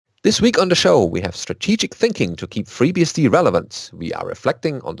This week on the show, we have strategic thinking to keep FreeBSD relevant. We are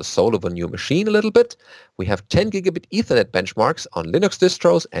reflecting on the soul of a new machine a little bit. We have 10 gigabit Ethernet benchmarks on Linux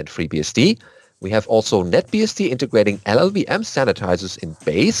distros and FreeBSD. We have also NetBSD integrating LLVM sanitizers in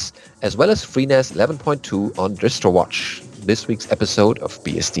base, as well as FreeNAS 11.2 on DistroWatch. This week's episode of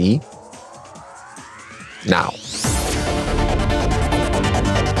BSD now.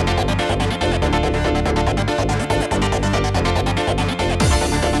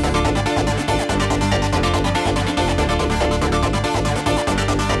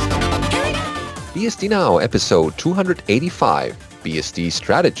 BSD Now, episode 285, BSD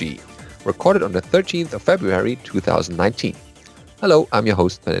Strategy, recorded on the 13th of February 2019. Hello, I'm your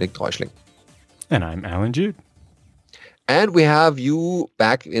host, Benedikt Reuschling. And I'm Alan Jude. And we have you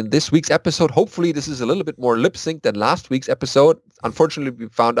back in this week's episode. Hopefully this is a little bit more lip-synced than last week's episode. Unfortunately, we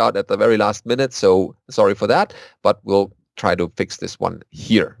found out at the very last minute, so sorry for that, but we'll try to fix this one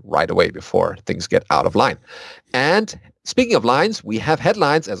here right away before things get out of line. And speaking of lines, we have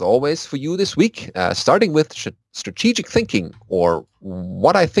headlines, as always, for you this week, starting with strategic thinking, or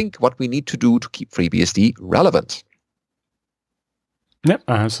what we need to do to keep FreeBSD relevant. Yep.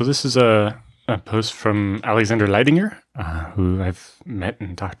 So this is a post from Alexander Leidinger, who I've met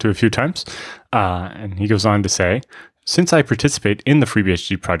and talked to a few times. And he goes on to say, since I participate in the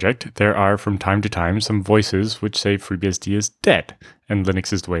FreeBSD project, there are from time to time some voices which say FreeBSD is dead and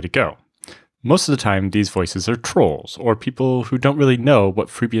Linux is the way to go. Most of the time, these voices are trolls or people who don't really know what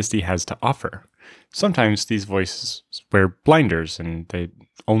FreeBSD has to offer. Sometimes these voices wear blinders and they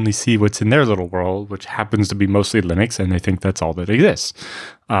only see what's in their little world, which happens to be mostly Linux, and they think that's all that exists.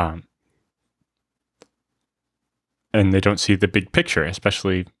 And they don't see the big picture,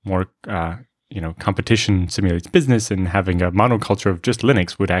 especially more, competition simulates business, and having a monoculture of just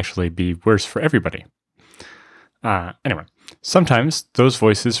Linux would actually be worse for everybody. Anyway. Sometimes those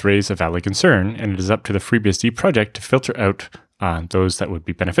voices raise a valid concern, and it is up to the FreeBSD project to filter out those that would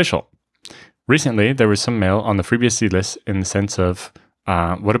be beneficial. Recently, there was some mail on the FreeBSD list in the sense of,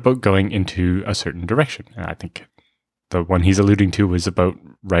 what about going into a certain direction? And I think the one he's alluding to was about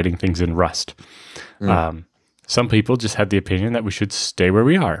writing things in Rust. Some people just had the opinion that we should stay where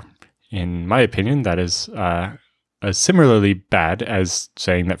we are. In my opinion, that is similarly bad as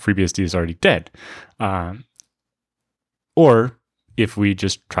saying that FreeBSD is already dead. Or if we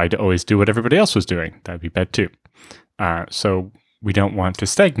just tried to always do what everybody else was doing, that'd be bad too. So we don't want to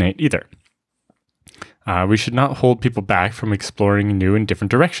stagnate either. We should not hold people back from exploring new and different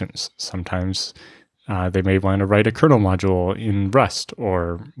directions. Sometimes they may want to write a kernel module in Rust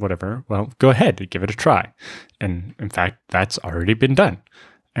or whatever. Well, go ahead, give it a try. And in fact, that's already been done.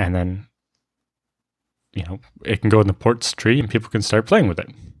 And then, it can go in the ports tree and people can start playing with it.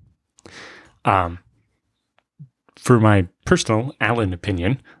 For my personal Alan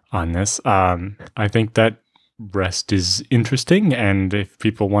opinion on this, I think that Rust is interesting, and if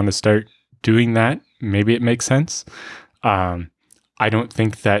people want to start doing that, maybe it makes sense. I don't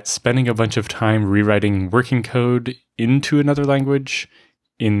think that spending a bunch of time rewriting working code into another language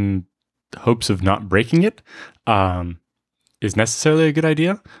in hopes of not breaking it is necessarily a good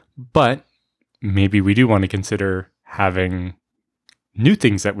idea, but maybe we do want to consider having new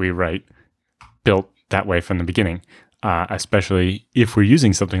things that we write built that way from the beginning, especially if we're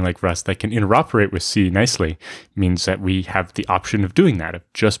using something like Rust that can interoperate with C nicely, means that we have the option of doing that, of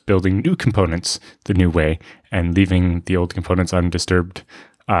just building new components the new way and leaving the old components undisturbed,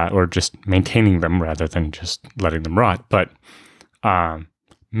 or just maintaining them rather than just letting them rot, but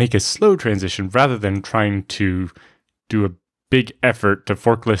make a slow transition rather than trying to do a big effort to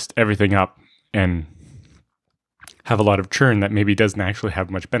fork list everything up and have a lot of churn that maybe doesn't actually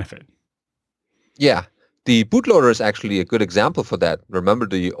have much benefit. Yeah, the bootloader is actually a good example for that. Remember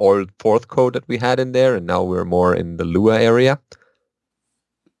the old Forth code that we had in there, and now we're more in the Lua area?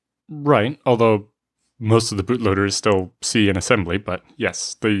 Right, although most of the bootloader is still C and assembly, but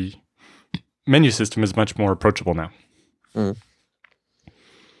yes, the menu system is much more approachable now.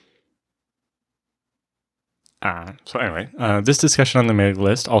 So anyway, this discussion on the mailing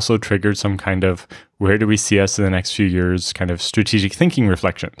list also triggered some kind of where do we see us in the next few years kind of strategic thinking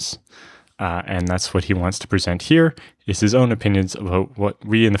reflections. And that's what he wants to present here, is his own opinions about what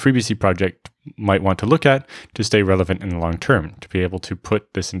we in the FreeBSD project might want to look at to stay relevant in the long term. To be able to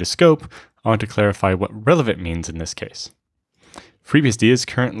put this into scope, I want to clarify what relevant means in this case. FreeBSD is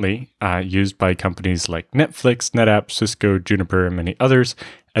currently used by companies like Netflix, NetApp, Cisco, Juniper, and many others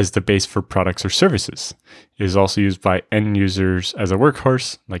as the base for products or services. It is also used by end users as a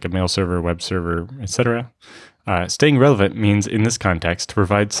workhorse, like a mail server, web server, etc. Staying relevant means, in this context, to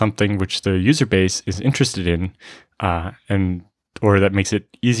provide something which the user base is interested in and or that makes it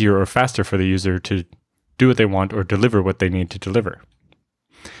easier or faster for the user to do what they want or deliver what they need to deliver.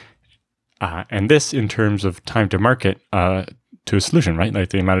 And this in terms of time to market to a solution, right? Like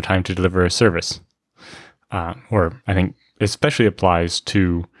the amount of time to deliver a service. Or I think especially applies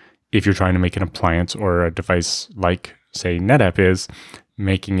to if you're trying to make an appliance or a device like, say, NetApp is,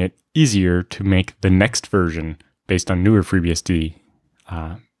 making it easier to make the next version based on newer FreeBSD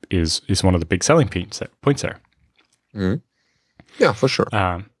is one of the big selling points there. Mm-hmm. Yeah, for sure.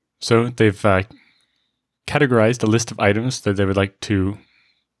 So they've categorized a list of items that they would like to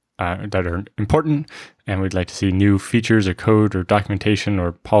that are important, and we'd like to see new features or code or documentation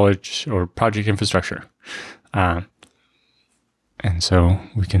or polish or project infrastructure. And so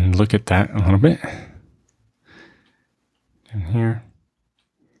we can look at that a little bit. In here.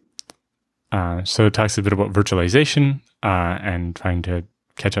 So it talks a bit about virtualization and trying to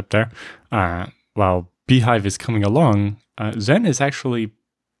catch up there. While Beehive is coming along, Xen is actually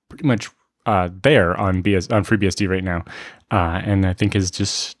pretty much there on FreeBSD right now, and I think is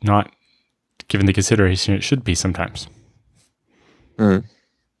just not given the consideration it should be sometimes. Mm.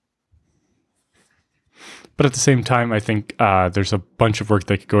 But at the same time, I think there's a bunch of work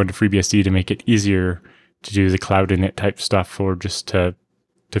that could go into FreeBSD to make it easier to do the cloud init type stuff, or just to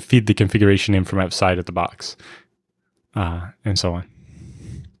feed the configuration in from outside of the box, and so on.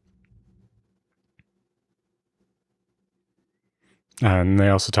 And they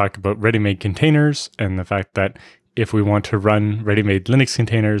also talk about ready-made containers and the fact that if we want to run ready-made Linux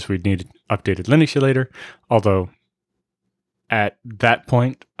containers, we'd need updated Linuxulator. Although at that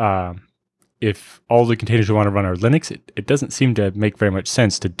point, if all the containers we want to run are Linux, it doesn't seem to make very much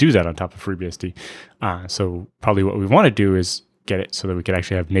sense to do that on top of FreeBSD. So probably what we want to do is get it so that we could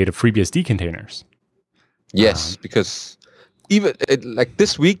actually have native FreeBSD containers. Yes, because even like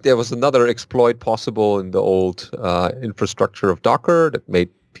this week, there was another exploit possible in the old infrastructure of Docker that made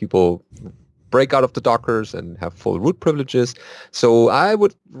people break out of the Dockers and have full root privileges. So I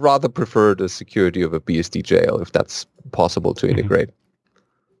would rather prefer the security of a BSD jail if that's possible to integrate.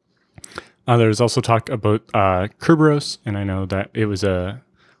 There's also talk about Kerberos, and I know that it was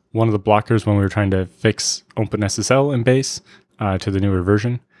one of the blockers when we were trying to fix OpenSSL in base to the newer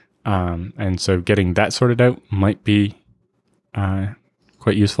version. And so getting that sorted out might be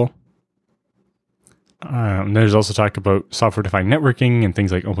quite useful. There's also talk about software-defined networking and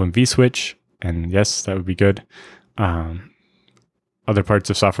things like Open vSwitch, and yes, that would be good. Other parts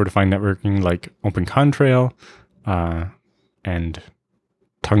of software-defined networking like Open Contrail and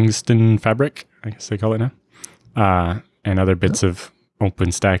Tungsten Fabric, I guess they call it now, and other bits of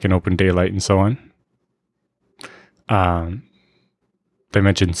OpenStack and Open Daylight and so on. They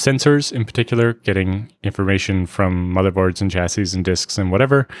mentioned sensors in particular, getting information from motherboards and chassis and disks and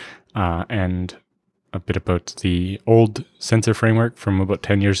whatever, and a bit about the old sensor framework from about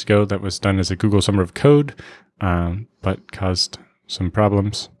 10 years ago that was done as a Google Summer of Code, but caused some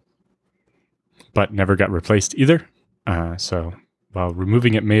problems, but never got replaced either. So while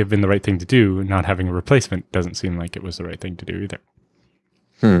removing it may have been the right thing to do, not having a replacement doesn't seem like it was the right thing to do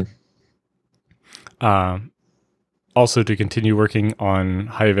either. Also, to continue working on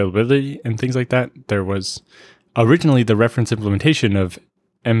high availability and things like that, there was originally the reference implementation of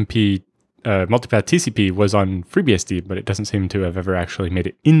multipath TCP was on FreeBSD, but it doesn't seem to have ever actually made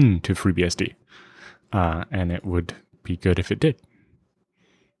it into FreeBSD. And it would be good if it did.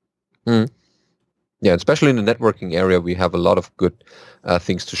 Yeah, especially in the networking area, we have a lot of good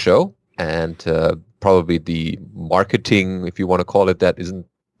things to show, and probably the marketing, if you want to call it that, isn't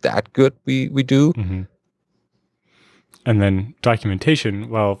that good. We do. Mm-hmm. And then documentation.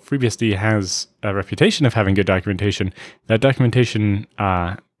 Well, FreeBSD has a reputation of having good documentation. That documentation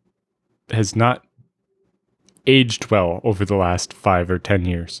has not aged well over the last 5 or 10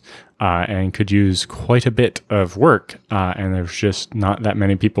 years, and could use quite a bit of work. And there's just not that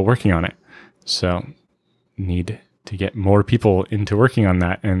many people working on it. So need to get more people into working on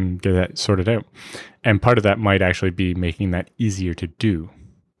that and get that sorted out. And part of that might actually be making that easier to do.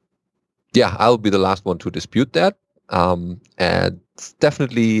 Yeah, I'll be the last one to dispute that. And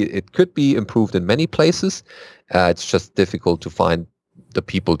definitely it could be improved in many places. It's just difficult to find the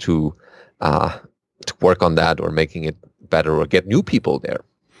people to work on that or making it better or get new people there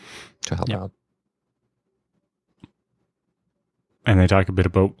to help out. And they talk a bit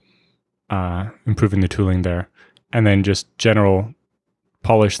about improving the tooling there, and then just general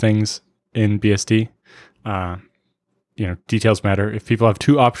polish things in BSD. Details matter. If people have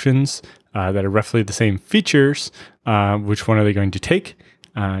two options that are roughly the same features, which one are they going to take?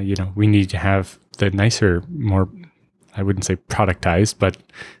 We need to have the nicer, more, I wouldn't say productized, but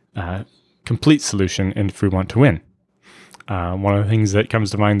complete solution, and if we want to win. One of the things that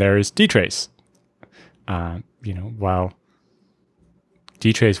comes to mind there is dtrace. While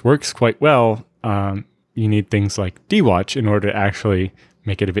dtrace works quite well, you need things like dwatch in order to actually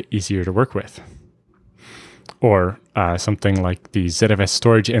make it a bit easier to work with. Or something like the ZFS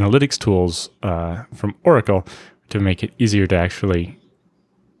storage analytics tools from Oracle to make it easier to actually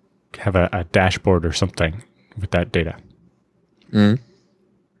have a dashboard or something with that data. Mm.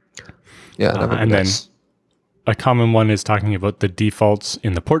 Yeah, that would be and nice. Then a common one is talking about the defaults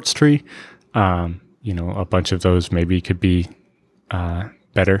in the ports tree. A bunch of those maybe could be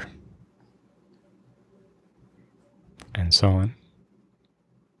better, and so on.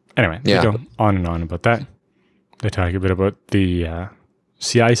 Anyway, we go on and on about that. They talk a bit about the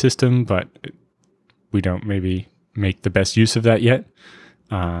CI system, but we don't maybe make the best use of that yet.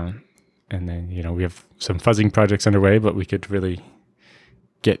 And then, we have some fuzzing projects underway, but we could really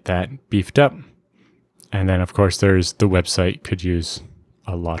get that beefed up. And then, of course, there's the website could use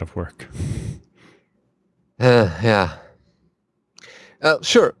a lot of work. Yeah.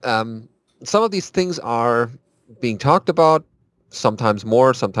 Sure. Some of these things are being talked about, sometimes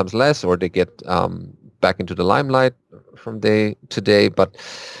more, sometimes less, or they get back into the limelight from day to day. But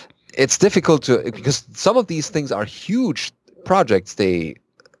it's difficult because some of these things are huge projects. They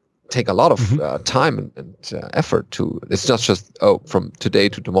take a lot of time and effort to. It's not just from today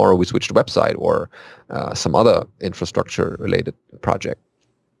to tomorrow we switch the website or some other infrastructure related project.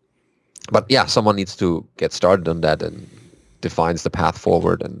 But yeah, someone needs to get started on that and defines the path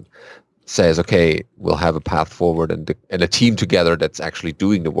forward and says, okay, we'll have a path forward and a team together that's actually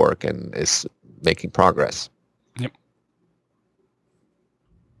doing the work and is making progress. Yep.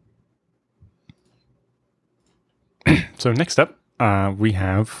 So next up, we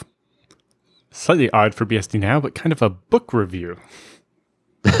have slightly odd for BSD now, but kind of a book review.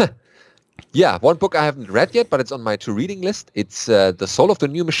 Yeah, one book I haven't read yet, but it's on my to-reading list. It's The Soul of the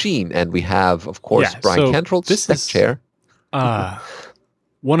New Machine, and we have, of course, Brian Cantrell's Spec Chair.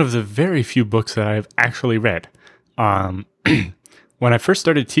 One of the very few books that I've actually read. When I first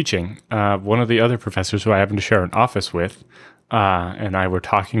started teaching, one of the other professors who I happened to share an office with and I were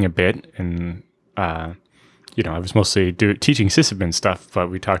talking a bit, and I was mostly teaching sysadmin stuff, but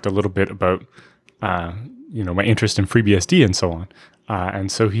we talked a little bit about my interest in FreeBSD and so on.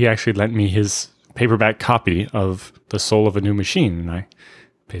 And so he actually lent me his paperback copy of The Soul of a New Machine, and I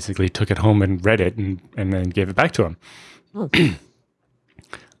basically took it home and read it and then gave it back to him.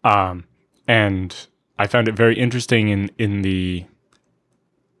 And I found it very interesting in the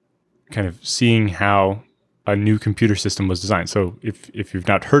kind of seeing how a new computer system was designed. So if you've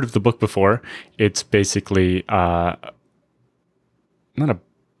not heard of the book before, it's basically not a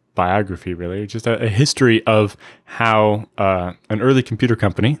biography, really, just a history of how an early computer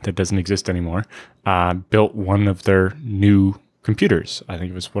company that doesn't exist anymore built one of their new computers. I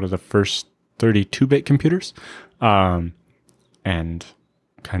think it was one of the first 32-bit computers, and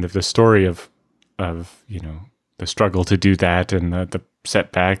kind of the story of the struggle to do that and the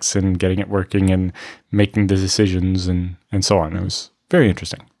setbacks and getting it working and making the decisions and so on. It was very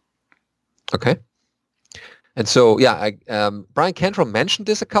interesting. Okay. And so, Brian Cantrell mentioned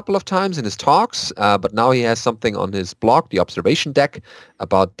this a couple of times in his talks, but now he has something on his blog, the Observation Deck,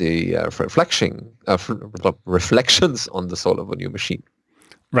 about the reflections on the soul of a new machine.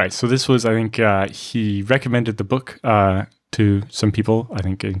 Right. So this was, I think, he recommended the book to some people, I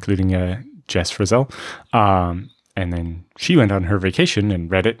think, including Jess Frizzell. And then she went on her vacation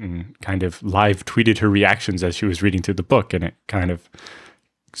and read it and kind of live tweeted her reactions as she was reading through the book, and it kind of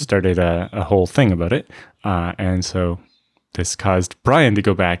started a whole thing about it. And so this caused Brian to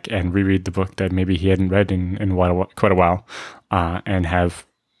go back and reread the book that maybe he hadn't read in quite a while, and have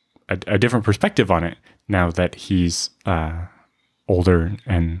a different perspective on it now that he's older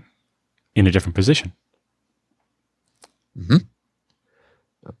and in a different position. Mm-hmm.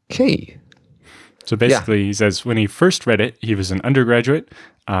 Okay. So basically, he says when he first read it, he was an undergraduate.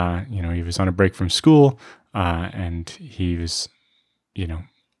 He was on a break from school, and he was,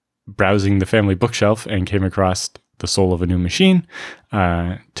 browsing the family bookshelf and came across The Soul of a New Machine,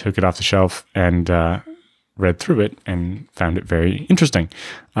 took it off the shelf and read through it and found it very interesting.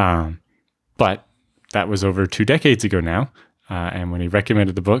 But that was over 2 decades ago now. And when he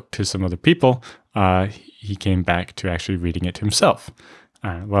recommended the book to some other people, he came back to actually reading it himself.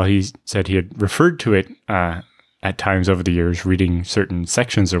 While he said he had referred to it at times over the years, reading certain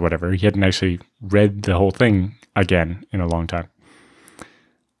sections or whatever, he hadn't actually read the whole thing again in a long time.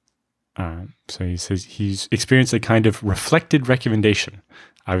 So he says he's experienced a kind of reflected recommendation.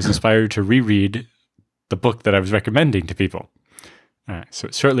 I was inspired to reread the book that I was recommending to people. So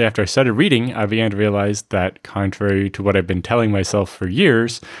shortly after I started reading, I began to realize that contrary to what I've been telling myself for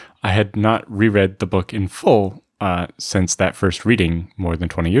years, I had not reread the book in full since that first reading more than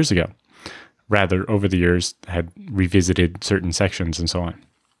 20 years ago. Rather, over the years, had revisited certain sections and so on.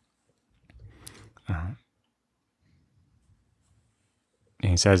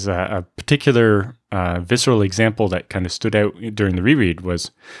 He says a particular visceral example that kind of stood out during the reread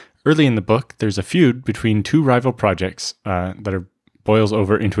was early in the book, there's a feud between two rival projects that boils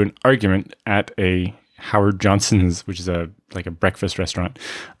over into an argument at a Howard Johnson's, which is like a breakfast restaurant,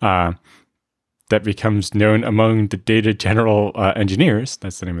 that becomes known among the Data General engineers,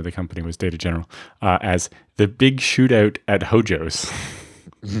 that's the name of the company, was Data General, as the Big Shootout at Hojo's.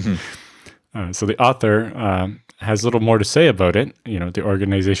 So the author has little more to say about it. The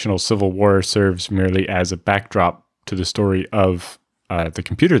organizational civil war serves merely as a backdrop to the story of the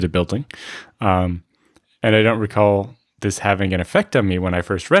computer they're building. And I don't recall this having an effect on me when I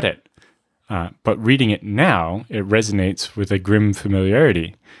first read it. But reading it now, it resonates with a grim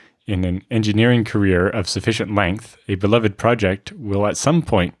familiarity. In an engineering career of sufficient length, a beloved project will at some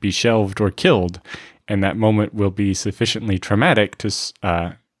point be shelved or killed, and that moment will be sufficiently traumatic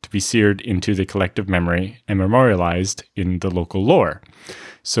to be seared into the collective memory and memorialized in the local lore.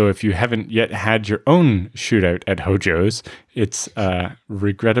 So if you haven't yet had your own shootout at Hojo's, it's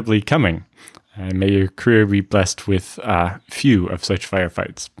regrettably coming. May your career be blessed with few of such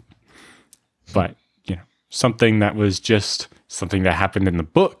firefights. But, something that was just something that happened in the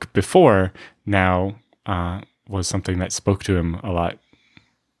book before now was something that spoke to him a lot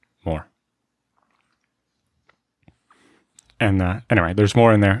more. And anyway, there's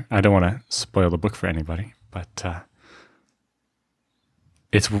more in there. I don't want to spoil the book for anybody, but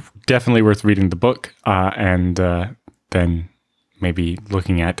it's definitely worth reading the book and then maybe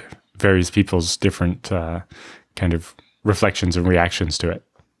looking at various people's different kind of reflections and reactions to it.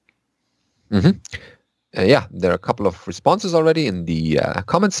 Mm-hmm. There are a couple of responses already in the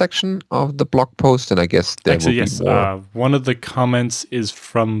comment section of the blog post, and I guess there will be more. One of the comments is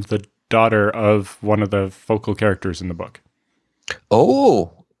from the daughter of one of the focal characters in the book.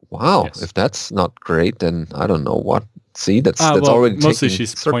 Oh, wow. Yes. If that's not great, then I don't know what. See, that's already mostly taking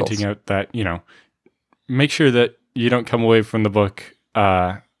she's circles. Pointing out that, make sure that you don't come away from the book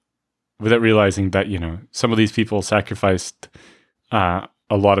without realizing that, some of these people sacrificed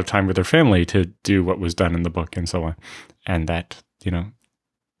a lot of time with their family to do what was done in the book and so on. And that,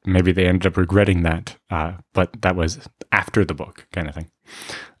 maybe they ended up regretting that, but that was after the book kind of thing.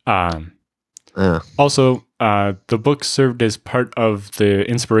 Also, the book served as part of the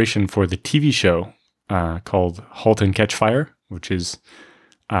inspiration for the TV show called *Halt and Catch Fire*, which is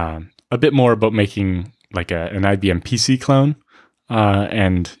a bit more about making like an IBM PC clone,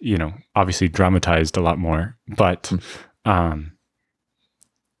 and obviously dramatized a lot more. But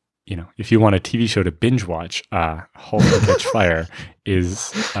if you want a TV show to binge watch, *Halt and Catch Fire*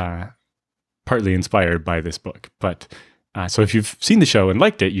 is partly inspired by this book. But so if you've seen the show and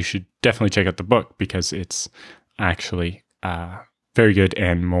liked it, you should definitely check out the book because it's actually very good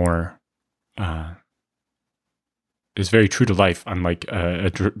and more. Is very true to life, unlike a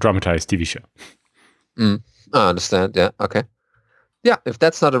dramatized TV show. I understand. Yeah. Okay. Yeah. If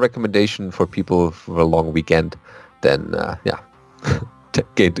that's not a recommendation for people for a long weekend, then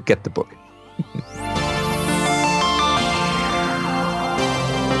get the book.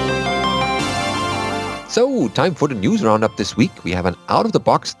 So, time for the news roundup this week. We have an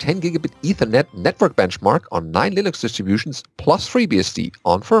out-of-the-box 10 gigabit Ethernet network benchmark on 9 Linux distributions plus FreeBSD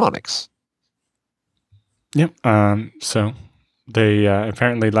on Phoronix. Yep. So they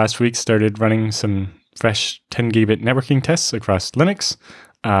apparently last week started running some fresh 10 gigabit networking tests across Linux.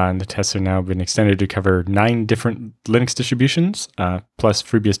 And the tests have now been extended to cover 9 different Linux distributions, plus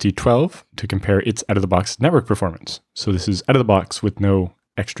FreeBSD 12 to compare its out-of-the-box network performance. So this is out-of-the-box with no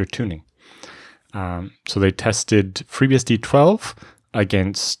extra tuning. So they tested FreeBSD 12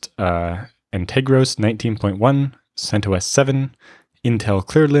 against Integros 19.1, CentOS 7, Intel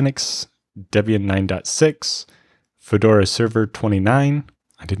Clear Linux, Debian 9.6, Fedora Server 29.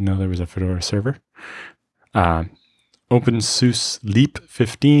 I didn't know there was a Fedora server. OpenSUSE Leap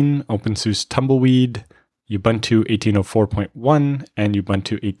 15, OpenSUSE Tumbleweed, Ubuntu 18.04.1, and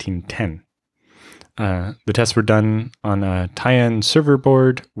Ubuntu 18.10. The tests were done on a Tyan server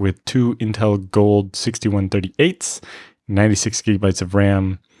board with 2 Intel Gold 6138s, 96 gigabytes of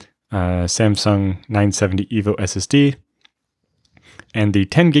RAM, Samsung 970 EVO SSD, and the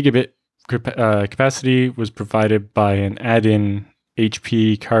 10 gigabit capacity was provided by an add-in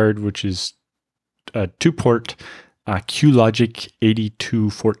HP card, which is a 2-port QLogic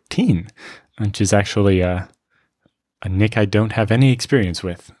 8214, which is actually a NIC I don't have any experience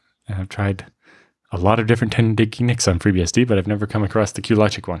with. And I've tried a lot of different 10 gig NICs on FreeBSD, but I've never come across the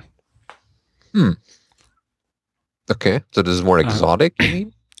QLogic one. Okay, so this is more exotic,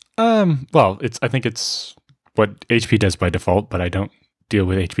 you mean? Well, I think it's what HP does by default, but I don't deal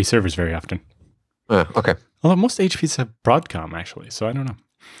with HP servers very often. Okay. Although most HPs have Broadcom, actually, so I don't know.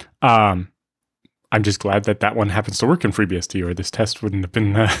 I'm just glad that one happens to work in FreeBSD, or this test wouldn't have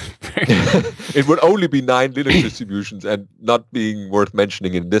been It would only be 9 Linux distributions and not being worth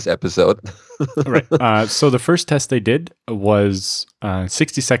mentioning in this episode. Right. So the first test they did was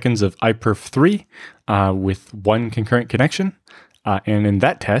 60 seconds of iPerf 3 with one concurrent connection. And in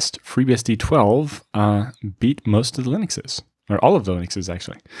that test, FreeBSD 12 beat most of the Linuxes, or all of the Linuxes,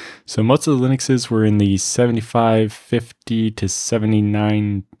 actually. So most of the Linuxes were in the 7550 to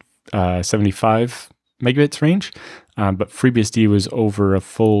 75 megabits range, but FreeBSD was over a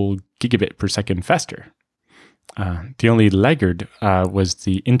full gigabit per second faster. The only laggard was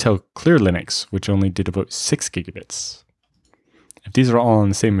the Intel Clear Linux, which only did about 6 gigabits. If these are all on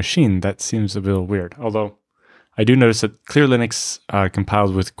the same machine, that seems a little weird. Although I do notice that Clear Linux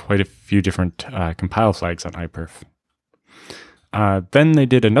compiled with quite a few different compile flags on iPerf. Then they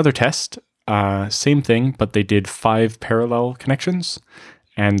did another test, same thing, but they did 5 parallel connections,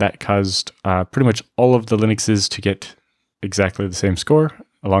 and that caused pretty much all of the Linuxes to get exactly the same score,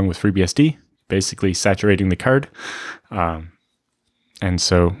 along with FreeBSD, basically saturating the card. And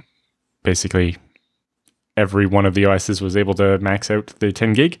so basically every one of the OSs was able to max out the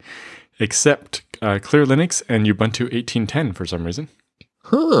 10 gig, except Clear Linux and Ubuntu 18.10 for some reason.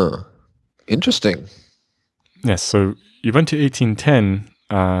 Interesting. Yes, so Ubuntu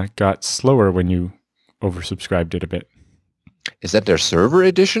 18.10 got slower when you oversubscribed it a bit. Is that their server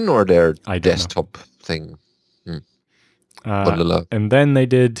edition or their desktop thing? And then they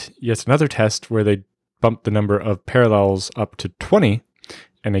did yet another test where they bumped the number of parallels up to 20.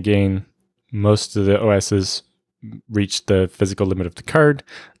 And again, most of the OSs reached the physical limit of the card.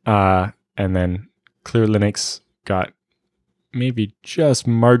 And then Clear Linux got maybe just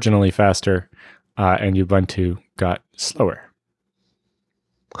marginally faster, and Ubuntu got slower.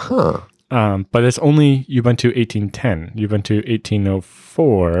 But it's only Ubuntu 18.10. Ubuntu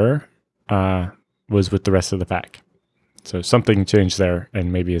 18.04 was with the rest of the pack. So something changed there,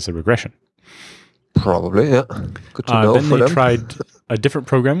 and maybe is a regression. Probably, yeah. Good to know. Then they tried a different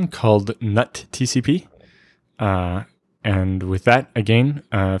program called NutTCP. And with that, again,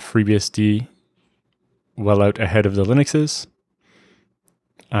 FreeBSD well out ahead of the Linuxes.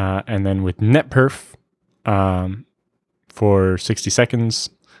 And then with NetPerf, for 60 seconds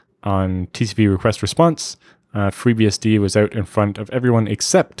on TCP request response, FreeBSD was out in front of everyone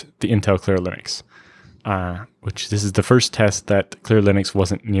except the Intel Clear Linux, which this is the first test that Clear Linux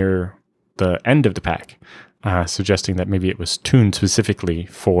wasn't near the end of the pack, suggesting that maybe it was tuned specifically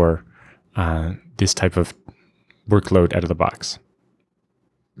for this type of workload out of the box.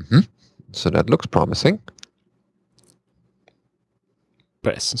 So that looks promising.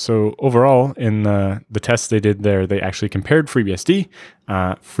 But so overall, in the tests they did there, they actually compared FreeBSD.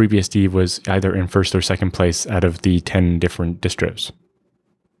 FreeBSD was either in first or second place out of the 10 different distros.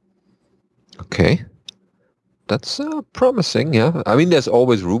 Okay. That's promising, yeah. I mean, there's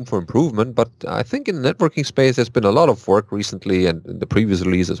always room for improvement, but I think in the networking space, there's been a lot of work recently and in the previous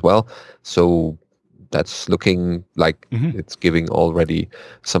release as well. So that's looking like it's giving already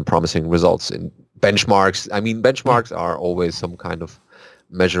some promising results in benchmarks. I mean, benchmarks are always some kind of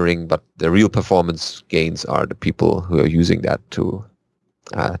measuring, but the real performance gains are the people who are using that to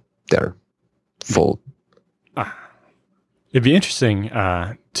their full. It'd be interesting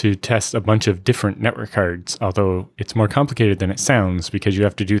to test a bunch of different network cards, although it's more complicated than it sounds because you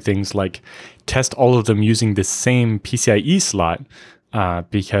have to do things like test all of them using the same PCIe slot,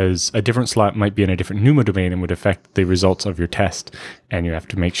 because a different slot might be in a different NUMA domain and would affect the results of your test. And you have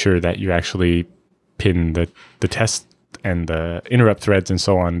to make sure that you actually pin the test and the interrupt threads and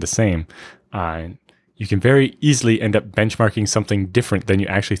so on the same. You can very easily end up benchmarking something different than you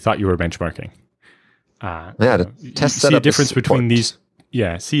actually thought you were benchmarking. Test see a difference between these.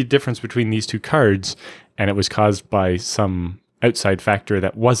 Yeah, see a difference between these two cards, and it was caused by some outside factor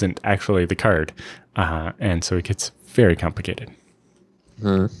that wasn't actually the card, and so it gets very complicated.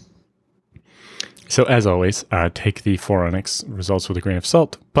 So as always, take the Phoronix results with a grain of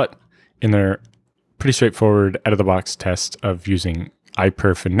salt. But in their pretty straightforward out-of-the-box test of using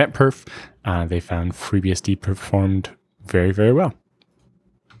iPerf and NetPerf, they found FreeBSD performed very, very well.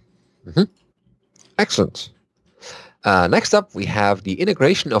 Excellent. Next up, we have the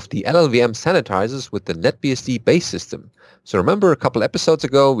integration of the LLVM sanitizers with the NetBSD base system. So remember a couple episodes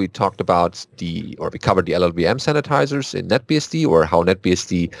ago, we talked about we covered the LLVM sanitizers in NetBSD, or how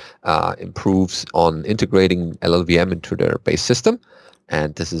NetBSD improves on integrating LLVM into their base system.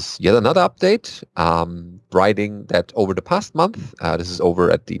 And this is yet another update, writing that over the past month, this is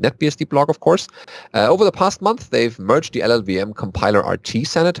over at the NetBSD blog, of course. Over the past month, they've merged the LLVM compiler RT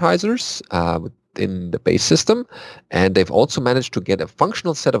sanitizers in the base system, and they've also managed to get a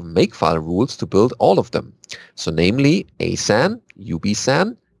functional set of makefile rules to build all of them. So namely ASAN,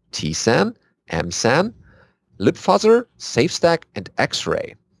 UBSAN, TSAN, MSAN, libfuzzer, SafeStack, and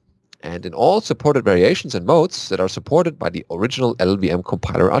X-Ray. And in all supported variations and modes that are supported by the original LLVM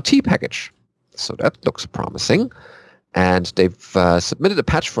compiler RT package. So that looks promising. And they've submitted a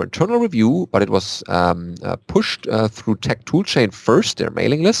patch for internal review, but it was pushed through Tech Toolchain first, their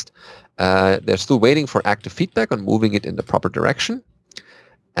mailing list. They're still waiting for active feedback on moving it in the proper direction.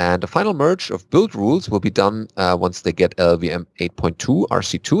 And the final merge of build rules will be done once they get LLVM 8.2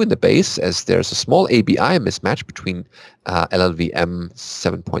 RC2 in the base, as there's a small ABI mismatch between LLVM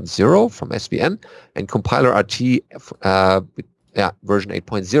 7.0 from SVN and compiler RT version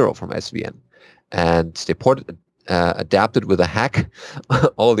 8.0 from SVN. And they adapted with a hack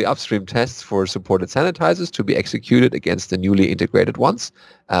all the upstream tests for supported sanitizers to be executed against the newly integrated ones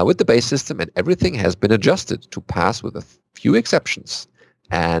with the base system, and everything has been adjusted to pass with a few exceptions.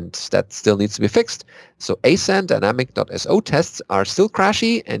 And that still needs to be fixed. So ASAN dynamic.so tests are still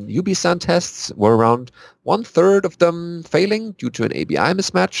crashy, and UBSAN tests were around 1/3 of them failing due to an ABI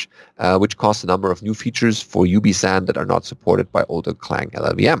mismatch, which caused a number of new features for UBSAN that are not supported by older Clang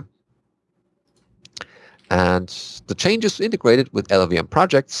LLVM. And the changes integrated with LLVM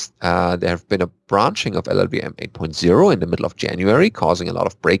projects, there have been a branching of LLVM 8.0 in the middle of January, causing a lot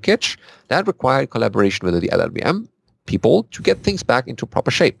of breakage. That required collaboration with the LLVM people to get things back into proper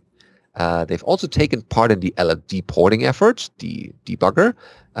shape. They've also taken part in the LLD porting effort, the debugger,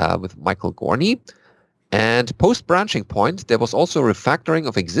 with Michael Gorney. And post-branching point, there was also refactoring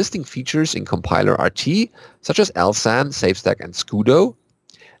of existing features in compiler RT, such as LSAN, SafeStack, and Scudo.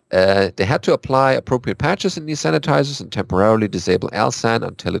 They had to apply appropriate patches in these sanitizers and temporarily disable LSAN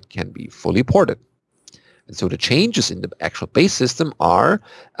until it can be fully ported. And so the changes in the actual base system are,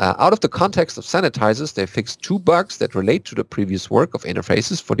 out of the context of sanitizers, they fixed 2 bugs that relate to the previous work of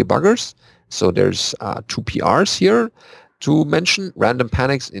interfaces for debuggers. So there's 2 PRs here to mention: random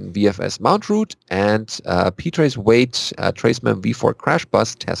panics in VFS mount root and ptrace wait tracemem v4 crash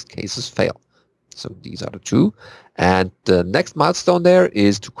bus test cases fail. So these are the 2. And the next milestone there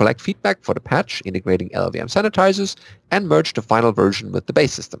is to collect feedback for the patch integrating LLVM sanitizers and merge the final version with the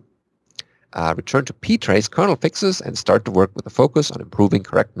base system. Return to ptrace kernel fixes and start to work with a focus on improving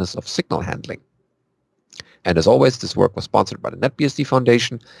correctness of signal handling. And as always, this work was sponsored by the NetBSD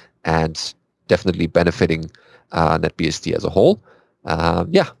Foundation and definitely benefiting NetBSD as a whole.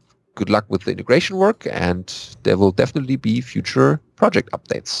 Good luck with the integration work, and there will definitely be future project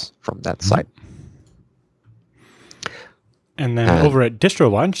updates from that side. And then over at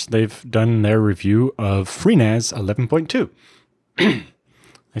DistroWatch, they've done their review of FreeNAS 11.2.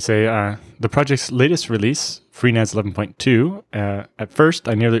 I say the project's latest release, FreeNAS 11.2, at first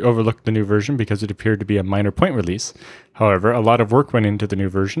I nearly overlooked the new version because it appeared to be a minor point release. However, a lot of work went into the new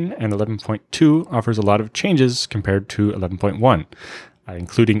version, and 11.2 offers a lot of changes compared to 11.1,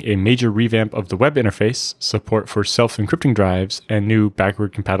 including a major revamp of the web interface, support for self-encrypting drives, and new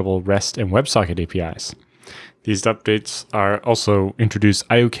backward-compatible REST and WebSocket APIs. These updates are also introduce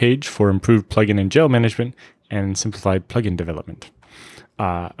IOCage for improved plugin and gel management and simplified plugin development.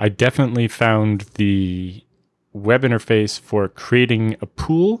 I definitely found the web interface for creating a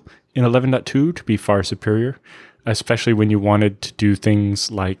pool in 11.2 to be far superior, especially when you wanted to do things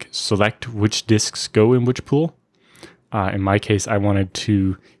like select which disks go in which pool. In my case, I wanted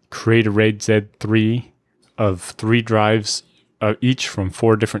to create a RAID Z3 of 3 drives, each from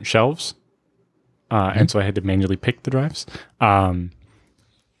 4 different shelves. And so I had to manually pick the drives.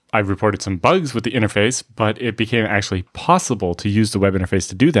 I reported some bugs with the interface, but it became actually possible to use the web interface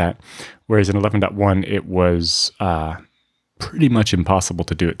to do that. Whereas in 11.1, it was pretty much impossible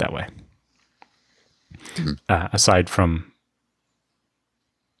to do it that way. Aside from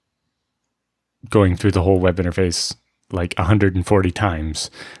going through the whole web interface like 140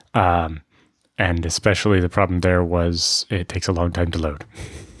 times. And especially the problem there was it takes a long time to load.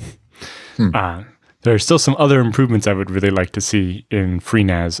 There are still some other improvements I would really like to see in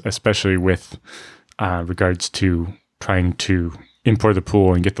FreeNAS, especially with regards to trying to import the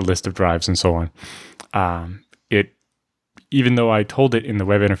pool and get the list of drives and so on. It even though I told it in the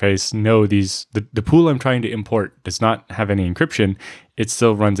web interface, no, the pool I'm trying to import does not have any encryption, it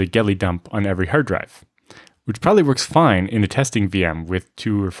still runs a Geli dump on every hard drive, which probably works fine in a testing VM with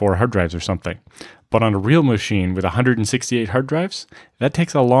 2 or 4 hard drives or something. But on a real machine with 168 hard drives, that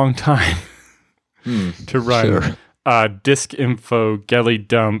takes a long time to run disk info, Geli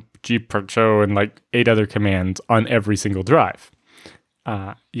dump, gparcho, and like 8 other commands on every single drive.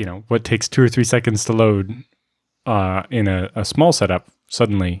 What takes 2 or 3 seconds to load in a small setup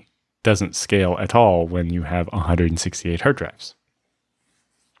suddenly doesn't scale at all when you have 168 hard drives.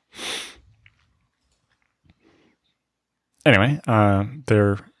 Anyway,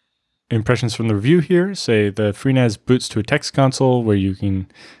 their impressions from the review here say the FreeNAS boots to a text console where you can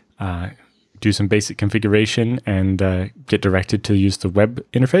do some basic configuration and get directed to use the web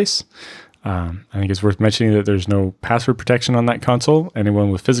interface. I think it's worth mentioning that there's no password protection on that console.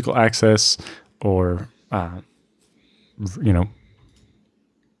 Anyone with physical access or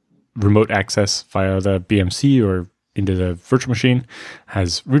remote access via the BMC or into the virtual machine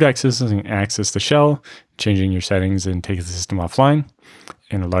has root access and can access the shell, changing your settings and taking the system offline.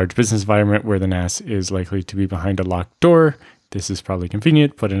 In a large business environment where the NAS is likely to be behind a locked door, this is probably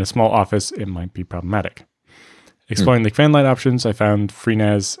convenient, but in a small office, it might be problematic. Exploring the command line options, I found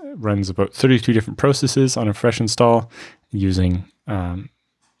FreeNAS runs about 32 different processes on a fresh install using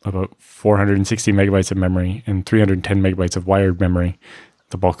about 460 megabytes of memory and 310 megabytes of wired memory,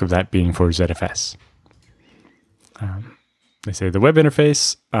 the bulk of that being for ZFS. They say the web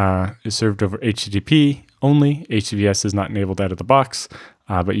interface is served over HTTP only. HTTPS is not enabled out of the box,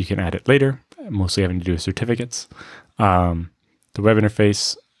 but you can add it later, mostly having to do with certificates. The web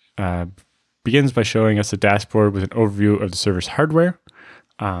interface begins by showing us a dashboard with an overview of the server's hardware.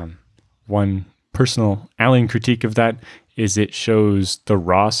 One personal Allen critique of that is it shows the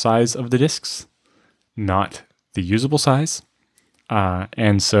raw size of the disks, not the usable size.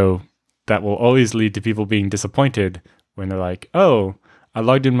 And so that will always lead to people being disappointed when they're like, oh, I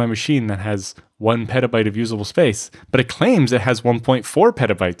logged in my machine that has 1 petabyte of usable space, but it claims it has 1.4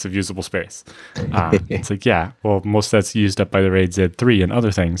 petabytes of usable space. It's like, yeah, well, most of that's used up by the RAID Z3 and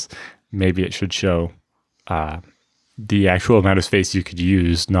other things. Maybe it should show the actual amount of space you could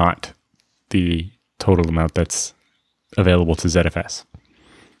use, not the total amount that's available to ZFS.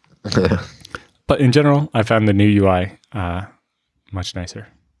 But in general, I found the new UI much nicer.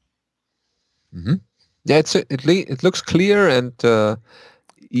 Mm-hmm. Yeah, it looks clear and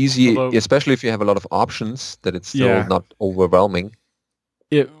easy, especially if you have a lot of options, that it's still not overwhelming.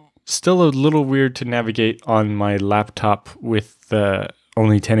 It's still a little weird to navigate on my laptop with the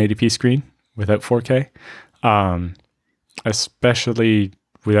only 1080p screen without 4K, especially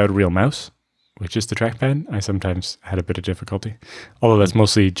without a real mouse, with just the trackpad. I sometimes had a bit of difficulty, although that's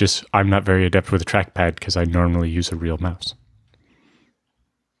mostly just I'm not very adept with a trackpad because I normally use a real mouse.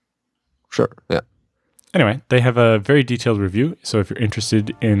 Sure, yeah. Anyway, they have a very detailed review, so if you're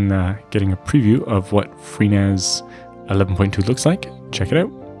interested in getting a preview of what FreeNAS 11.2 looks like, check it out.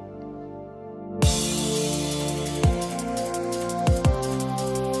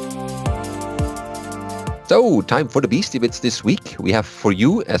 So, time for the Beastie Bits this week. We have for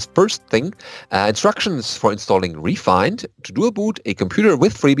you, as first thing, instructions for installing Refind to dual boot a computer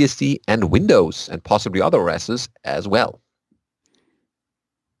with FreeBSD and Windows, and possibly other OSs as well.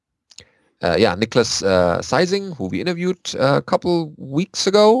 Nicholas Seising, who we interviewed a couple weeks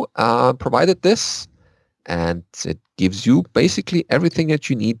ago, provided this, and it gives you basically everything that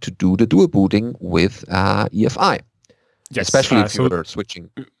you need to do the dual booting with EFI, especially if you're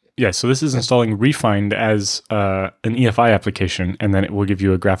switching. Yeah, so this is installing Refind as an EFI application, and then it will give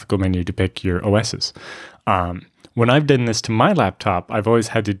you a graphical menu to pick your OSs. When I've done this to my laptop, I've always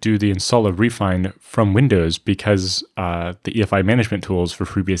had to do the install of Refind from Windows because the EFI management tools for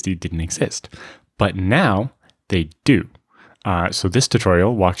FreeBSD didn't exist. But now they do. So this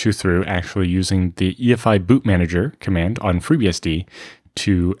tutorial walks you through actually using the EFI boot manager command on FreeBSD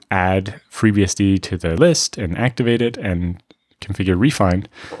to add FreeBSD to the list and activate it and configure Refind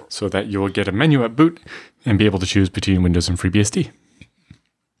so that you will get a menu at boot and be able to choose between Windows and FreeBSD.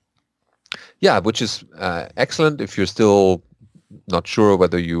 Yeah, which is excellent if you're still not sure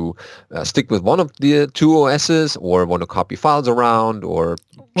whether you stick with one of the two OSs or want to copy files around or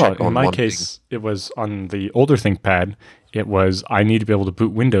check on one. In my case, it was on the older ThinkPad. It was I need to be able to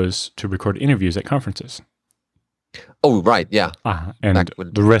boot Windows to record interviews at conferences. Oh, right, yeah. And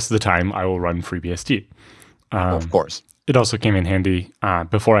the rest of the time, I will run FreeBSD. Of course. It also came in handy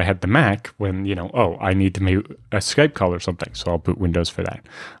before I had the Mac when, I need to make a Skype call or something, so I'll boot Windows for that.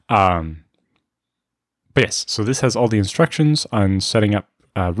 But yes, so this has all the instructions on setting up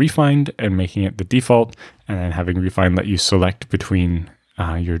Refind and making it the default, and then having Refind let you select between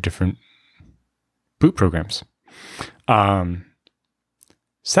your different boot programs.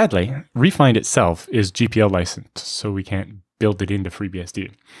 Sadly, Refind itself is GPL licensed, so we can't build it into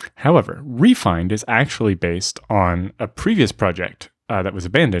FreeBSD. However, Refind is actually based on a previous project that was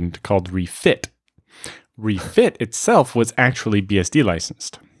abandoned called Refit. Refit itself was actually BSD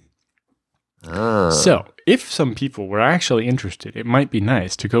licensed. So if some people were actually interested, it might be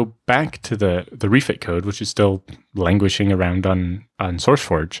nice to go back to the Refit code, which is still languishing around on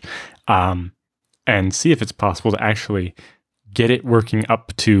SourceForge, and see if it's possible to actually get it working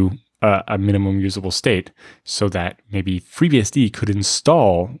up to a minimum usable state, so that maybe FreeBSD could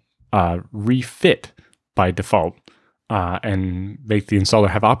install Refit by default, and make the installer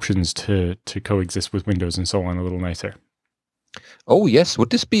have options to coexist with Windows and so on a little nicer. Oh, yes.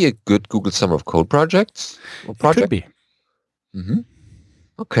 Would this be a good Google Summer of Code project? It could be. Mm-hmm.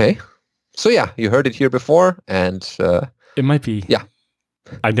 Okay. So yeah, you heard it here before, and it might be. Yeah.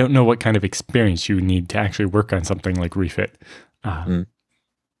 I don't know what kind of experience you need to actually work on something like Refit.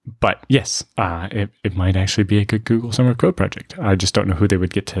 But yes, it might actually be a good Google Summer of Code project. I just don't know who they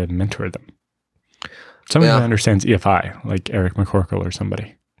would get to mentor them. Somebody who understands EFI, like Eric McCorkle or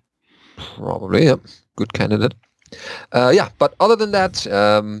somebody. Probably, yeah. Good candidate. But other than that,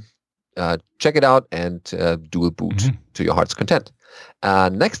 check it out and dual boot to your heart's content.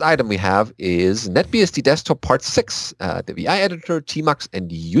 Next item we have is NetBSD Desktop Part 6, the VI Editor, Tmux,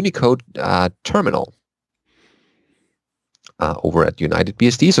 and Unicode terminal over at United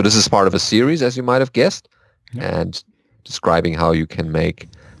BSD. So this is part of a series, as you might have guessed, and describing how you can make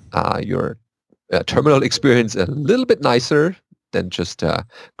your terminal experience a little bit nicer than just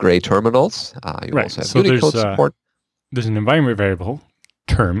gray terminals. You also have Unicode support. There's an environment variable,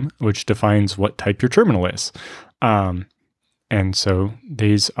 term, which defines what type your terminal is. And so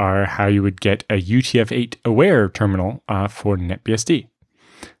these are how you would get a UTF-8 aware terminal for NetBSD.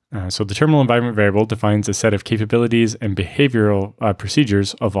 So the terminal environment variable defines a set of capabilities and behavioral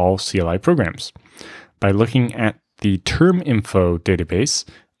procedures of all CLI programs. By looking at the term info database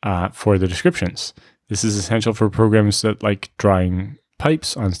for the descriptions, this is essential for programs that like drawing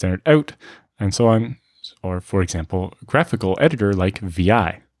pipes on standard out and so on. Or, for example, graphical editor like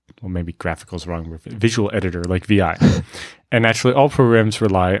VI. Well, maybe graphical is wrong. Visual editor like VI. And actually, all programs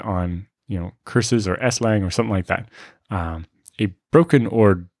rely on curses or slang or something like that. A broken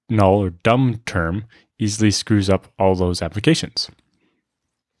or null or dumb term easily screws up all those applications.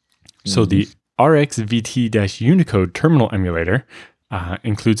 So the RxVT-Unicode terminal emulator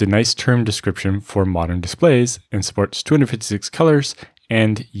includes a nice term description for modern displays and supports 256 colors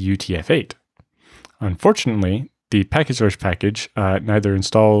and UTF-8. Unfortunately, the package source package neither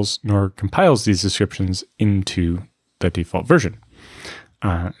installs nor compiles these descriptions into the default version.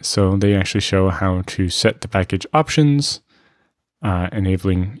 So they actually show how to set the package options,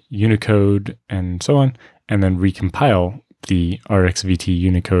 enabling Unicode and so on, and then recompile the RxVT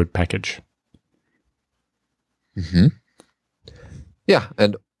Unicode package. Mm-hmm. Yeah,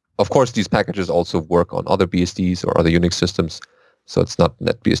 and of course these packages also work on other BSDs or other Unix systems, so it's not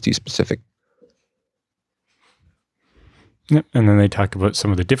NetBSD specific. Yep. And then they talk about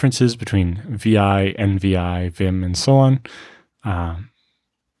some of the differences between VI, NVI, Vim, and so on.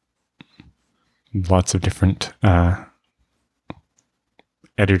 Lots of different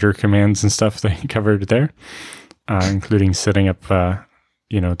editor commands and stuff they covered there, including setting up,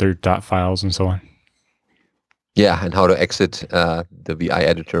 their dot files and so on. Yeah, and how to exit the VI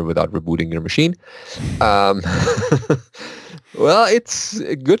editor without rebooting your machine. Well, it's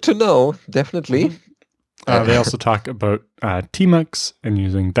good to know, definitely. Mm-hmm. They also talk about Tmux and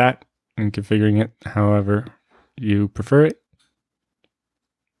using that and configuring it however you prefer it.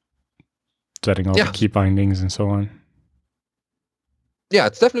 Setting all the key bindings and so on. Yeah,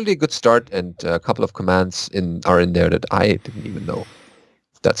 it's definitely a good start, and a couple of commands are in there that I didn't even know.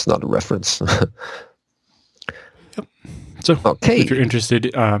 That's not a reference. Yep. So if you're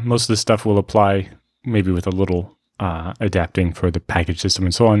interested, most of this stuff will apply, maybe with a little adapting for the package system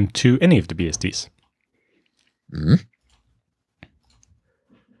and so on, to any of the BSDs. Mm-hmm.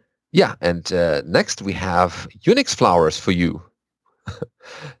 Yeah, and next we have Unix flowers for you.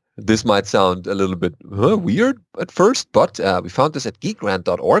 This might sound a little bit weird at first, but we found this at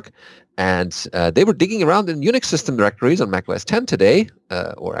geekgrant.org, and they were digging around in Unix system directories on macOS 10 today,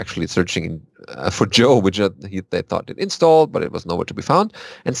 or actually searching for Joe, which they thought it installed, but it was nowhere to be found,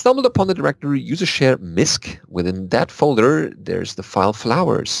 and stumbled upon the directory user share misc. Within that folder, there's the file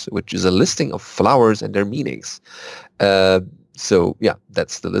flowers, which is a listing of flowers and their meanings. So yeah,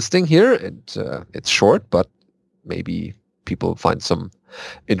 that's the listing here, and it's short, but maybe people find some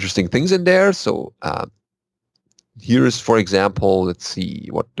interesting things in there. So here is, for example, let's see,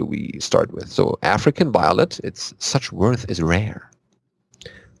 what do we start with? So African violet, it's such worth is rare.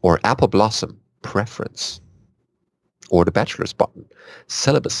 Or apple blossom, preference. Or the bachelor's button,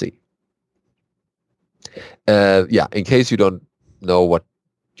 celibacy. In case you don't know what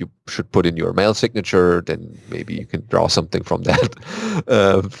you should put in your mail signature, then maybe you can draw something from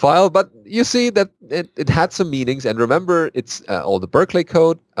that file. But you see that it had some meanings. And remember, it's all the Berkeley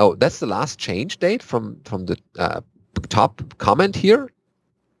code. Oh, that's the last change date from the top comment here.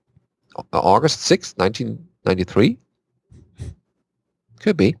 August 6th, 1993.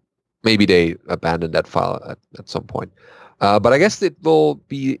 Could be. Maybe they abandoned that file at some point. But I guess it will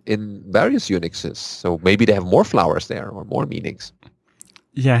be in various Unixes. So maybe they have more flowers there or more meanings.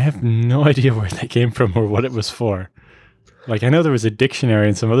 Yeah, I have no idea where they came from or what it was for. Like, I know there was a dictionary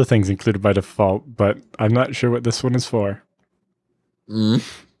and some other things included by default, but I'm not sure what this one is for. Mm.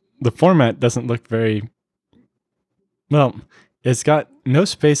 The format doesn't look very... Well, it's got no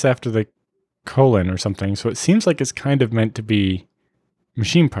space after the colon or something, so it seems like it's kind of meant to be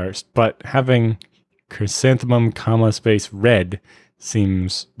machine parsed, but having chrysanthemum, comma, space, red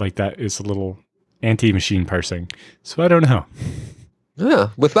seems like that is a little anti-machine parsing. So I don't know. Yeah,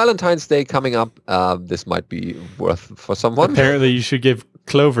 with Valentine's Day coming up, this might be worth for someone. Apparently, you should give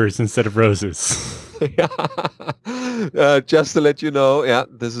clovers instead of roses. Just to let you know,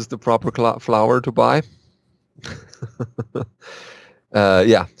 this is the proper flower to buy.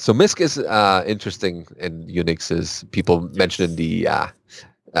 So MISC is interesting in Unix. Is people mention in the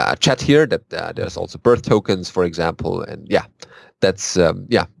chat here that there's also birth tokens, for example, and that's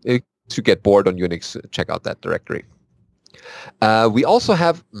if you get bored on Unix, check out that directory. We also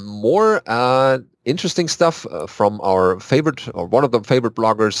have more interesting stuff from our favorite, or one of the favorite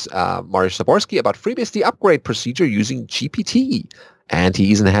bloggers, Mariusz Zaborski, about FreeBSD upgrade procedure using GPT. And he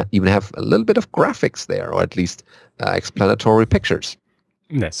even have a little bit of graphics there, or at least explanatory pictures.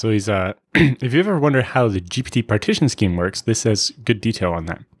 Yeah, so he's if you ever wonder how the GPT partition scheme works, this has good detail on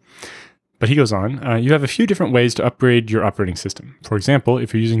that. But he goes on, you have a few different ways to upgrade your operating system. For example,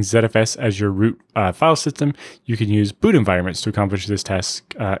 if you're using ZFS as your root file system, you can use boot environments to accomplish this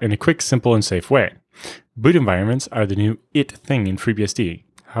task in a quick, simple, and safe way. Boot environments are the new it thing in FreeBSD.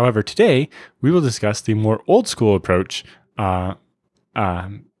 However, today, we will discuss the more old-school approach to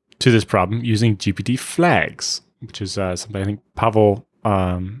this problem using GPT flags, which is something I think Pavel...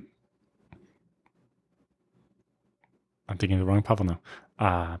 I'm thinking of the wrong Pavel now.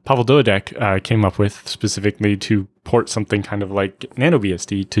 Pavel Doedek came up with specifically to port something kind of like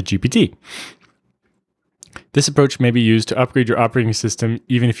NanoBSD to GPT. This approach may be used to upgrade your operating system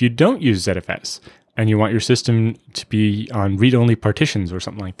even if you don't use ZFS and you want your system to be on read-only partitions or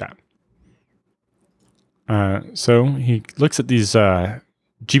something like that. So he looks at these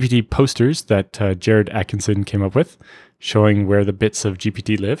GPT posters that Jared Atkinson came up with, showing where the bits of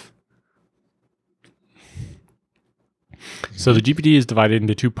GPT live. So the GPT is divided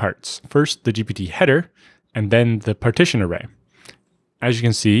into two parts. First, the GPT header, and then the partition array. As you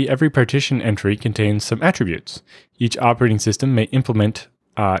can see, every partition entry contains some attributes. Each operating system may implement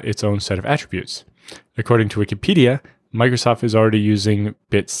its own set of attributes. According to Wikipedia, Microsoft is already using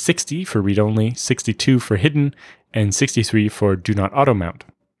bit 60 for read-only, 62 for hidden, and 63 for do not auto-mount.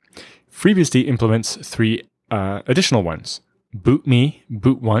 FreeBSD implements three additional ones: boot me,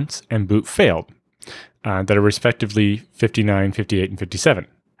 boot once, and boot failed. That are respectively 59, 58, and 57,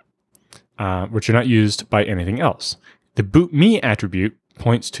 which are not used by anything else. The boot me attribute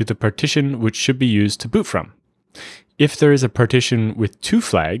points to the partition which should be used to boot from. If there is a partition with two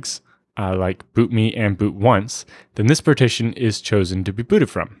flags, like boot me and boot once, then this partition is chosen to be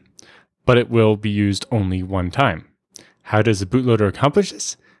booted from, but it will be used only one time. How does the bootloader accomplish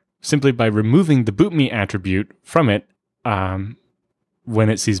this? Simply by removing the boot me attribute from it when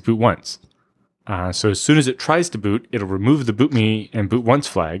it sees boot once. So as soon as it tries to boot, it'll remove the boot me and boot once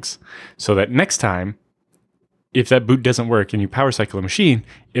flags, so that next time, if that boot doesn't work and you power cycle a machine,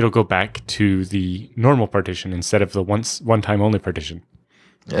 it'll go back to the normal partition instead of the one-time only partition.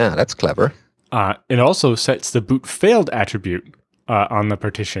 Yeah, that's clever. It also sets the boot failed attribute on the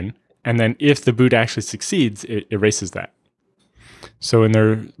partition, and then if the boot actually succeeds, it erases that. So in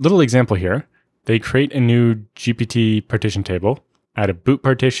their little example here, they create a new GPT partition table, add a boot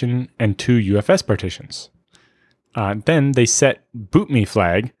partition and two UFS partitions. Then they set boot me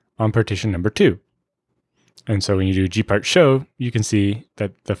flag on partition number 2. And so when you do gpart show, you can see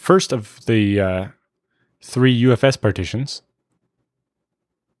that the first of the 3 UFS partitions,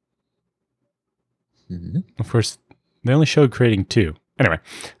 of course, they only showed creating 2. Anyway,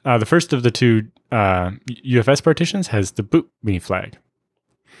 the first of the 2 UFS partitions has the boot me flag.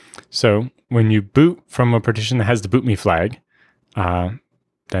 So when you boot from a partition that has the boot me flag,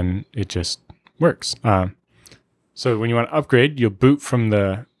 then it just works. So when you want to upgrade, you'll boot from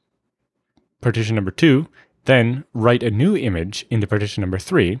the partition number 2, then write a new image into partition number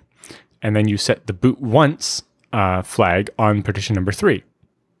 3, and then you set the boot once flag on partition number 3.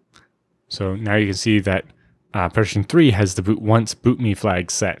 So now you can see that partition 3 has the boot once boot me flag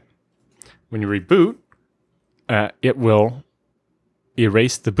set. When you reboot, it will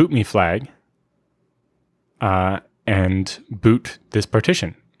erase the boot me flag and boot this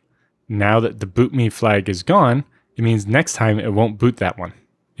partition. Now that the boot me flag is gone, it means next time it won't boot that one.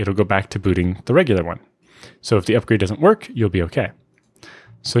 It'll go back to booting the regular one. So if the upgrade doesn't work, you'll be okay.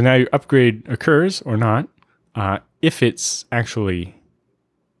 So now your upgrade occurs or not. If it's actually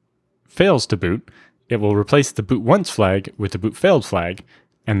fails to boot, it will replace the boot once flag with the boot failed flag,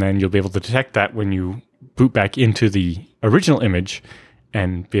 and then you'll be able to detect that when you boot back into the original image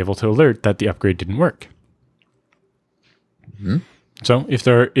and be able to alert that the upgrade didn't work. Mm-hmm. So if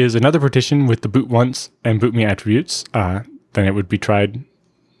there is another partition with the boot once and boot me attributes, then it would be tried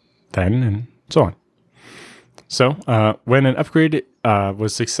then, and so on. So when an upgrade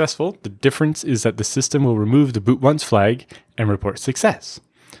was successful, the difference is that the system will remove the boot once flag and report success.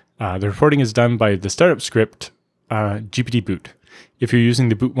 The reporting is done by the startup script GPT boot. If you're using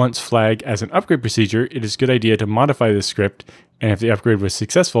the boot once flag as an upgrade procedure, it is a good idea to modify this script, and if the upgrade was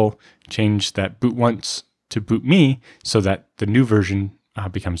successful, change that boot once to boot me so that the new version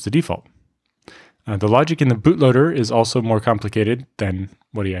becomes the default. The logic in the bootloader is also more complicated than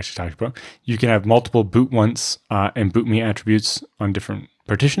what he actually talked about. You can have multiple boot once and boot me attributes on different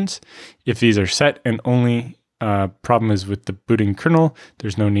partitions. If these are set and only problem is with the booting kernel,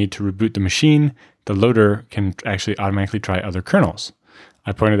 there's no need to reboot the machine. The loader can actually automatically try other kernels.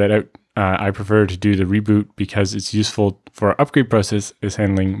 I pointed that out. I prefer to do the reboot because it's useful for our upgrade process is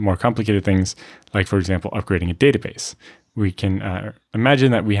handling more complicated things, like, for example, upgrading a database. We can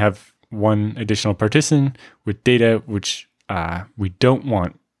imagine that we have one additional partition with data which we don't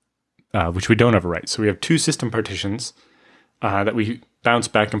want, which we don't overwrite. So we have 2 system partitions that we bounce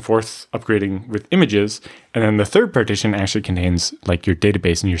back and forth upgrading with images, and then the third partition actually contains like your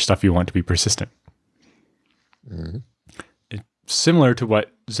database and your stuff you want to be persistent. Mm-hmm. It's similar to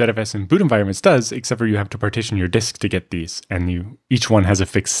what ZFS in boot environments does, except for you have to partition your disk to get these, and each one has a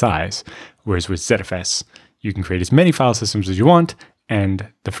fixed size. Whereas with ZFS, you can create as many file systems as you want,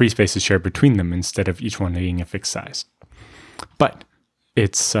 and the free space is shared between them instead of each one being a fixed size. But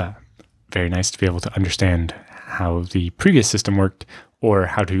it's very nice to be able to understand how the previous system worked or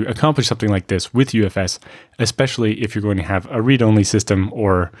how to accomplish something like this with UFS, especially if you're going to have a read-only system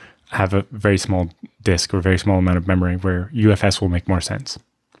or have a very small disk or very small amount of memory where UFS will make more sense.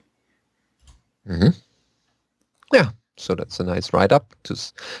 Mm-hmm. Yeah, so that's a nice write-up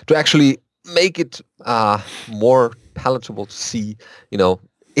to actually make it more palatable to see,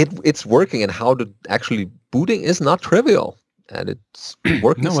 it's working, and how to actually booting is not trivial, and it's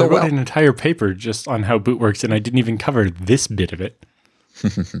working I wrote an entire paper just on how boot works, and I didn't even cover this bit of it.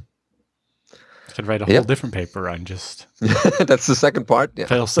 I could write a whole different paper on just that's the second part. Yeah.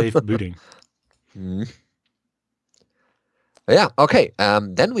 Fail-safe booting. Mm-hmm. Yeah. Okay.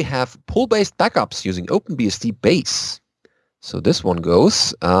 Then we have pull-based backups using OpenBSD base. So this one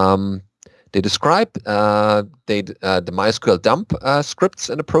goes. They describe the MySQL dump scripts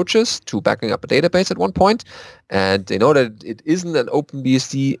and approaches to backing up a database at one point, and they know that it isn't an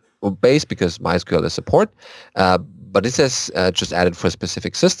OpenBSD base because MySQL is support, but it says just added for a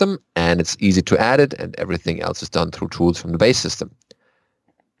specific system, and it's easy to add it, and everything else is done through tools from the base system.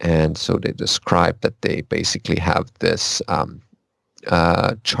 And so they describe that they basically have this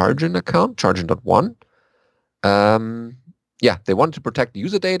Chargen account, Chargen.1. They want to protect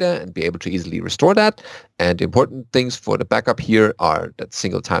user data and be able to easily restore that. And the important things for the backup here are that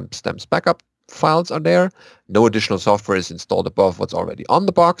single timestamps backup files are there. No additional software is installed above what's already on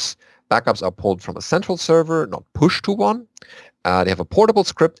the box. Backups are pulled from a central server, not pushed to one. They have a portable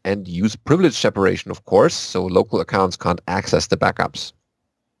script and use privilege separation, of course, so local accounts can't access the backups.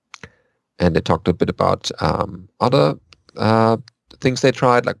 And they talked a bit about other things they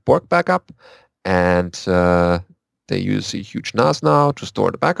tried, like Borg backup, and they use a huge NAS now to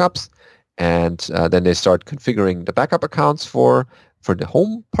store the backups, and then they start configuring the backup accounts for the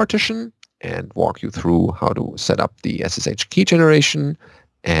home partition and walk you through how to set up the SSH key generation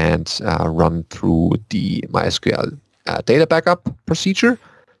and run through the MySQL data backup procedure.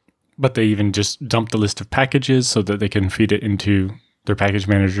 But they even just dump the list of packages so that they can feed it into their package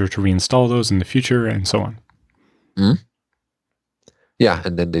manager to reinstall those in the future and so on. Mm-hmm. Yeah,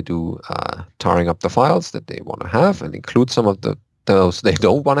 and then they do tarring up the files that they want to have and include some of the those they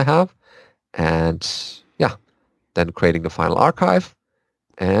don't want to have. And yeah, then creating the final archive.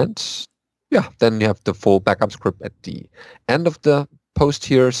 And yeah, then you have the full backup script at the end of the post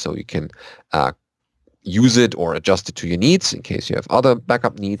here, so you can use it or adjust it to your needs in case you have other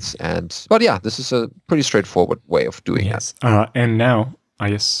backup needs. But yeah, this is a pretty straightforward way of doing that. And now, I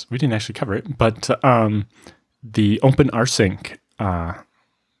guess we didn't actually cover it, but the OpenRSync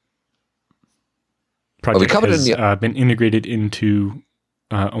project has been integrated into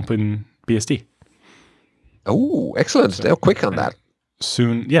OpenBSD. Oh, excellent. So, they're quick on that.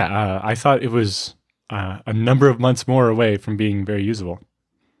 Soon, yeah. I thought it was a number of months more away from being very usable.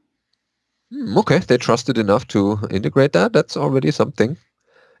 Okay, they trusted enough to integrate that. That's already something.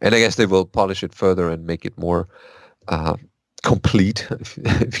 And I guess they will polish it further and make it more complete, if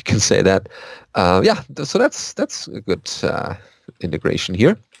you can say that. Yeah, so that's a good integration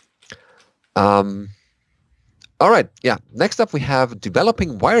here. All right, yeah. Next up, we have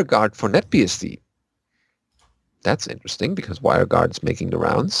developing WireGuard for NetBSD. That's interesting because WireGuard is making the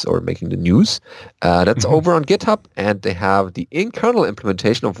rounds or making the news. That's over on GitHub, and they have the in-kernel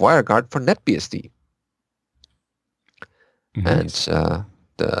implementation of WireGuard for NetBSD. Nice. And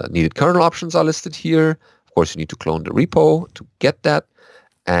the needed kernel options are listed here. Of course, you need to clone the repo to get that.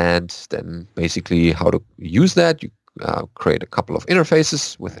 And then basically how to use that, you create a couple of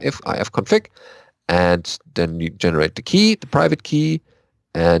interfaces with ifconfig, and then you generate the key, the private key,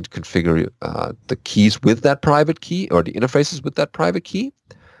 and configure the keys with that private key or the interfaces with that private key.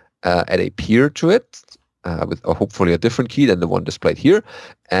 Add a peer to it with hopefully a different key than the one displayed here.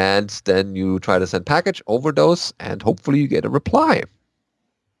 And then you try to send package over those, and hopefully you get a reply.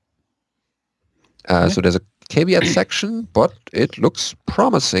 So there's a caveat section, but it looks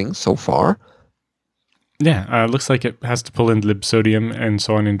promising so far. Yeah, looks like it has to pull in libsodium and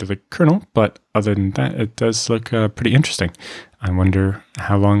so on into the kernel, but other than that, it does look pretty interesting. I wonder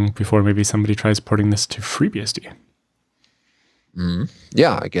how long before maybe somebody tries porting this to FreeBSD.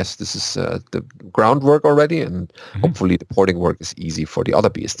 Yeah, I guess this is the groundwork already, and hopefully the porting work is easy for the other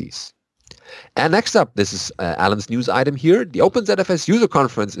BSDs. And next up, this is Alan's news item here. The OpenZFS user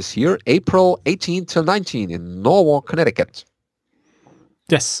conference is here, April 18 till 19 in Norwalk, Connecticut.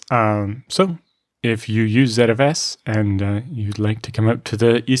 Yes, so if you use ZFS and you'd like to come out to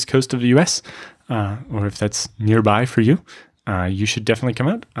the east coast of the US, or if that's nearby for you, you should definitely come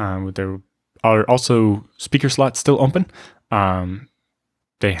out. There are also speaker slots still open.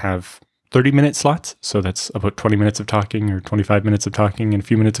 They have 30-minute slots, so that's about 20 minutes of talking or 25 minutes of talking and a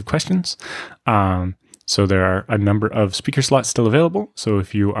few minutes of questions. So there are a number of speaker slots still available. So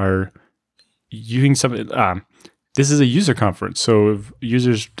if you are using some... this is a user conference, so if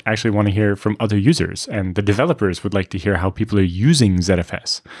users actually want to hear from other users, and the developers would like to hear how people are using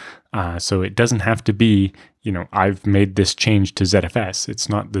ZFS. So it doesn't have to be, I've made this change to ZFS. It's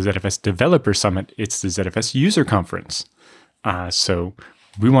not the ZFS Developer Summit, it's the ZFS User Conference. So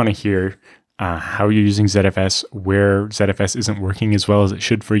we want to hear how you're using ZFS, where ZFS isn't working as well as it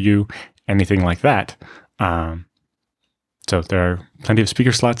should for you, anything like that. So there are plenty of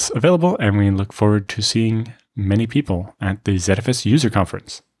speaker slots available, and we look forward to seeing many people at the ZFS user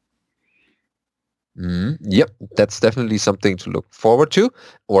conference. Yep, that's definitely something to look forward to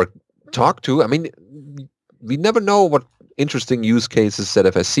or talk to. I mean, we never know what interesting use cases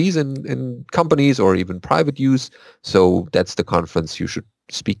ZFS sees in companies or even private use. So that's the conference you should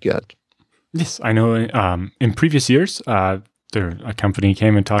speak at. Yes, I know in previous years, a company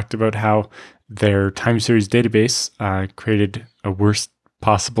came and talked about how their time series database created a worst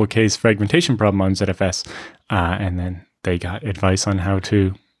possible case fragmentation problem on ZFS, and then they got advice on how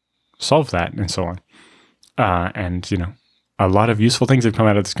to solve that and so on. And a lot of useful things have come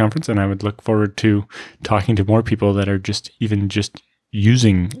out of this conference, and I would look forward to talking to more people that are just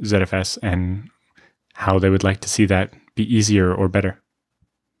using ZFS and how they would like to see that be easier or better.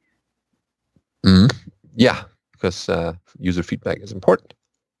 Yeah, because user feedback is important.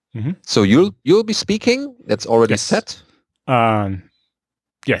 So you'll be speaking. That's already set.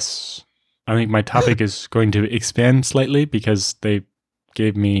 Yes. I think my topic is going to expand slightly because they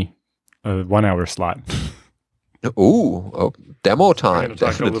gave me a 1-hour slot. Oh, demo time. I'm going to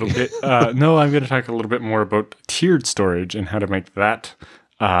talk a little bit. No, I'm going to talk a little bit more about tiered storage and how to make that,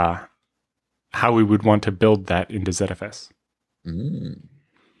 how we would want to build that into ZFS.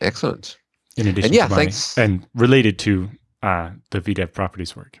 Excellent. In addition to thanks. And related to the VDEV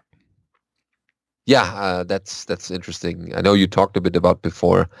properties work. Yeah, that's interesting. I know you talked a bit about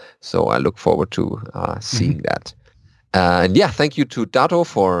before, so I look forward to seeing that. And yeah, thank you to Dato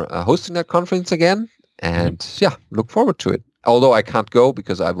for hosting that conference again. And yeah, look forward to it. Although I can't go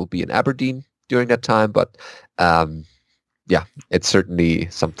because I will be in Aberdeen during that time. But yeah, it's certainly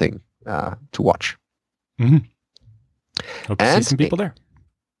something to watch. Mm-hmm. Hope to see some people there.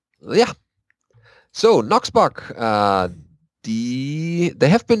 Yeah. So Knoxbach, they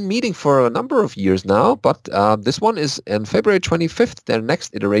have been meeting for a number of years now, but this one is on February 25th, their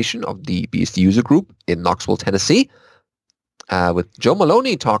next iteration of the BSD user group in Knoxville, Tennessee, with Joe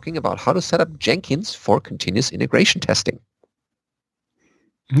Maloney talking about how to set up Jenkins for continuous integration testing.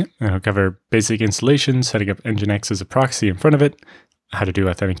 Yeah, I'll cover basic installation, setting up Nginx as a proxy in front of it, how to do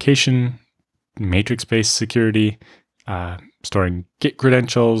authentication, matrix-based security, storing Git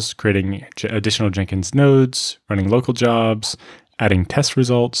credentials, creating additional Jenkins nodes, running local jobs, adding test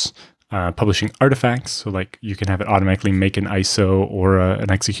results, publishing artifacts. So like you can have it automatically make an ISO or an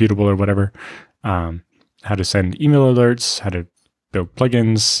executable or whatever. How to send email alerts, how to build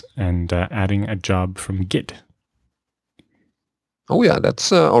plugins, and adding a job from Git. Oh yeah,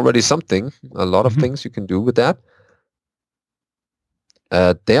 that's already something. A lot of things you can do with that.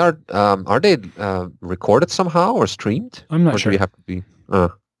 They are they recorded somehow or streamed? I'm not or sure. Do you have to be?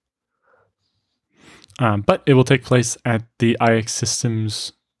 But it will take place at the IX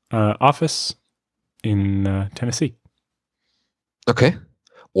Systems office in Tennessee. Okay.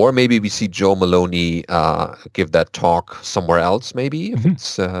 Or maybe we see Joe Maloney give that talk somewhere else, maybe, if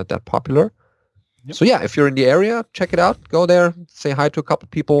it's that popular. Yep. So yeah, if you're in the area, check it out. Go there, say hi to a couple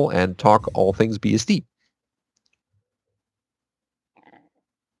people, and talk all things BSD.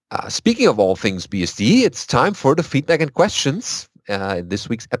 Speaking of all things BSD, it's time for the feedback and questions in this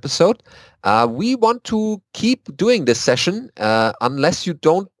week's episode. We want to keep doing this session unless you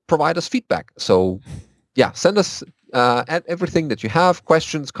don't provide us feedback. So yeah, send us everything that you have,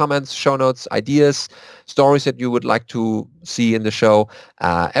 questions, comments, show notes, ideas, stories that you would like to see in the show.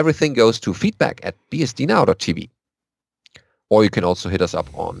 Everything goes to feedback@bsdnow.tv. Or you can also hit us up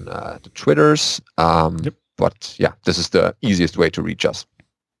on the Twitters. But yeah, this is the easiest way to reach us.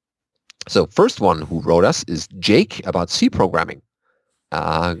 So first one who wrote us is Jake about C programming.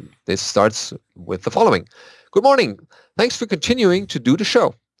 This starts with the following. Good morning. Thanks for continuing to do the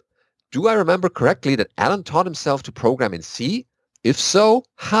show. Do I remember correctly that Alan taught himself to program in C? If so,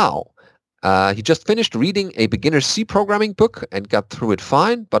 how? He just finished reading a beginner C programming book and got through it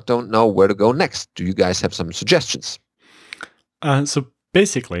fine, but don't know where to go next. Do you guys have some suggestions? So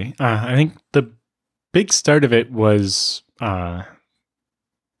basically, I think the big start of it was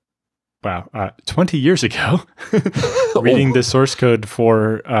 20 years ago, reading the source code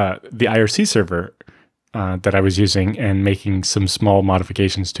for the IRC server that I was using and making some small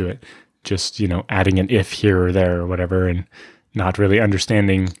modifications to it. Just, adding an if here or there or whatever, and not really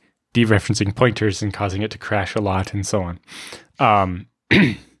understanding dereferencing pointers and causing it to crash a lot and so on.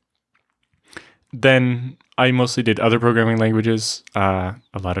 Then I mostly did other programming languages, a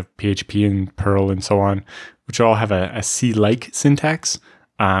lot of PHP and Perl and so on, which all have a C-like syntax.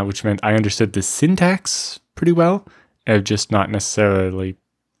 Which meant I understood the syntax pretty well, just not necessarily,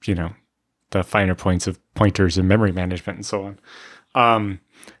 the finer points of pointers and memory management and so on.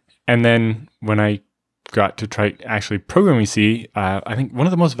 And then when I got to try actually programming C, I think one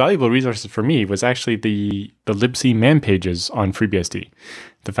of the most valuable resources for me was actually the libc man pages on FreeBSD.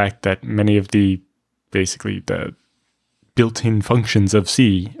 The fact that many of the built-in functions of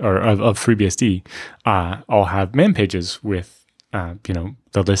C or of FreeBSD all have man pages with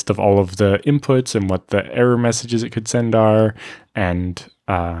the list of all of the inputs and what the error messages it could send are, and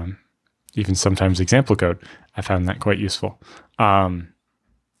even sometimes example code. I found that quite useful.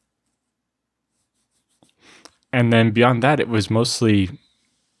 And then beyond that, it was mostly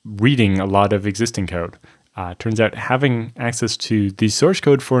reading a lot of existing code. Turns out having access to the source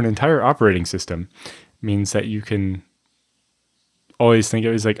code for an entire operating system means that you can always think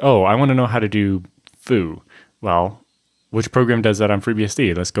it was like, oh, I want to know how to do foo. Well, which program does that on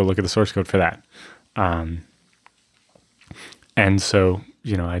FreeBSD? Let's go look at the source code for that. And so,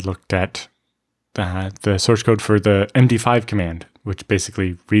 I looked at the source code for the MD5 command, which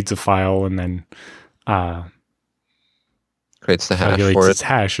basically reads a file and then creates the hash calculates for its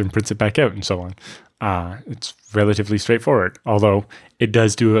hash and prints it back out and so on. It's relatively straightforward, although it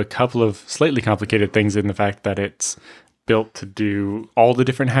does do a couple of slightly complicated things in the fact that it's built to do all the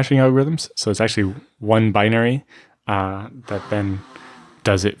different hashing algorithms. So it's actually one binary that then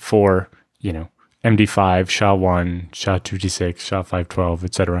does it for, MD5, SHA-1, SHA-256, SHA-512,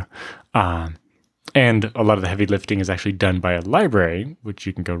 etc. And a lot of the heavy lifting is actually done by a library, which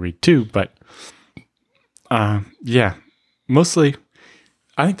you can go read too. But mostly,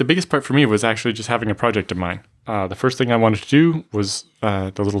 I think the biggest part for me was actually just having a project of mine. The first thing I wanted to do was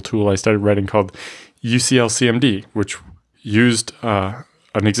the little tool I started writing called UCL CMD, which used a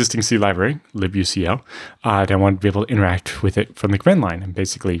an existing C library, libucl, and I wanted to be able to interact with it from the command line and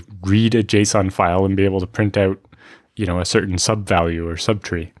basically read a JSON file and be able to print out, a certain sub value or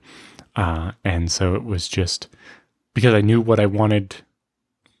subtree. And so it was just because I knew what I wanted.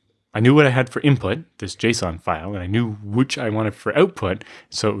 I knew what I had for input, this JSON file, and I knew which I wanted for output.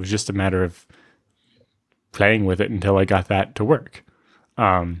 So it was just a matter of playing with it until I got that to work.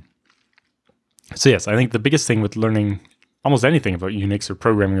 So yes, I think the biggest thing with learning almost anything about Unix or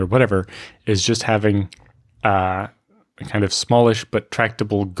programming or whatever is just having a kind of smallish but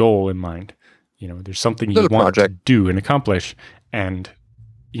tractable goal in mind. There's something you want to do and accomplish, and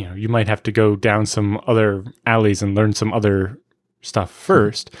you might have to go down some other alleys and learn some other stuff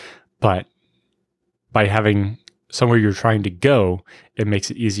first, but by having somewhere you're trying to go, it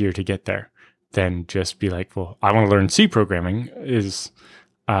makes it easier to get there than just be like, well, I want to learn C programming is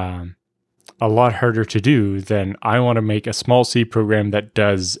a lot harder to do than I want to make a small C program that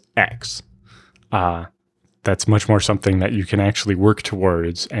does X. That's much more something that you can actually work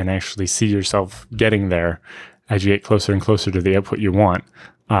towards and actually see yourself getting there as you get closer and closer to the output you want,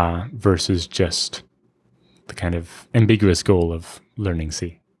 versus just the kind of ambiguous goal of learning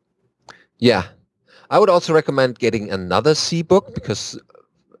C. Yeah. I would also recommend getting another C book, because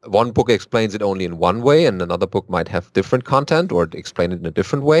one book explains it only in one way and another book might have different content or explain it in a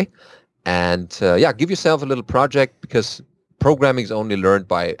different way. And give yourself a little project, because programming is only learned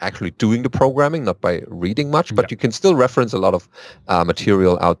by actually doing the programming, not by reading much, but you can still reference a lot of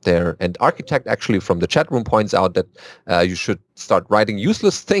material out there. And Architect actually from the chat room points out that you should start writing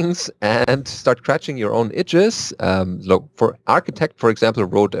useless things and start scratching your own itches. Look, for Architect, for example,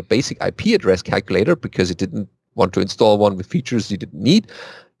 wrote a basic IP address calculator because he didn't want to install one with features he didn't need.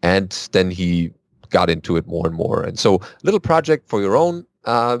 And then he got into it more and more. And so little project for your own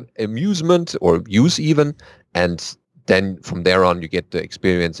amusement or use even, and then from there on you get the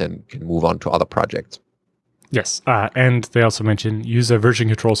experience and can move on to other projects. Yes, and they also mention use a version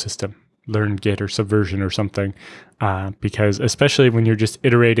control system, learn Git or Subversion or something, because especially when you're just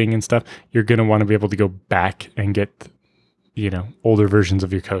iterating and stuff, you're going to want to be able to go back and get, older versions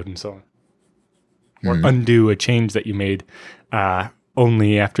of your code and so on. Or undo a change that you made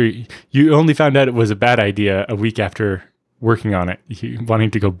only after you only found out it was a bad idea a week after working on it. Wanting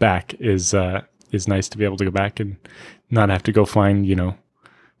to go back is nice to be able to go back and not have to go find,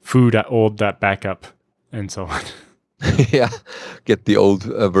 foo.old.backup and so on. Yeah, get the old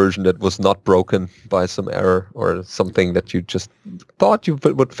version that was not broken by some error or something that you just thought you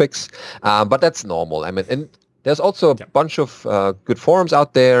would fix. But that's normal. I mean, and there's also a bunch of good forums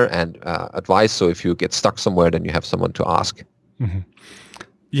out there and advice. So if you get stuck somewhere, then you have someone to ask. Mm-hmm.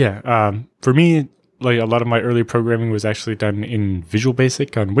 Yeah. For me, like a lot of my early programming was actually done in Visual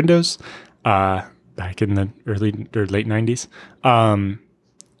Basic on Windows back in the early or late 90s.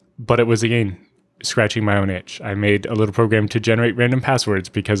 But it was, again, scratching my own itch. I made a little program to generate random passwords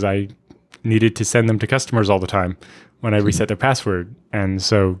because I needed to send them to customers all the time when I reset their password. And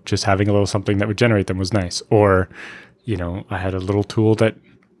so just having a little something that would generate them was nice. Or, I had a little tool that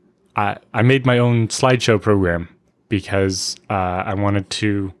I made my own slideshow program because I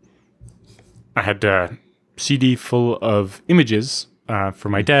had a CD full of images for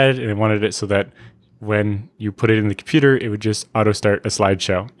my dad, and I wanted it so that when you put it in the computer, it would just auto start a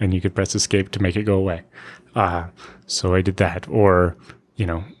slideshow and you could press escape to make it go away. So I did that. Or,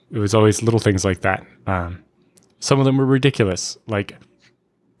 it was always little things like that. Some of them were ridiculous. Like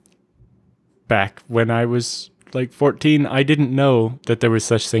back when I was like 14, I didn't know that there was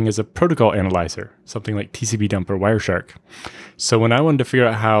such thing as a protocol analyzer, something like TCP dump or Wireshark. So when I wanted to figure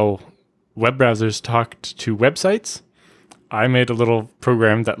out how web browsers talked to websites, I made a little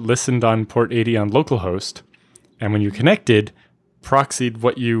program that listened on port 80 on localhost, and when you connected, proxied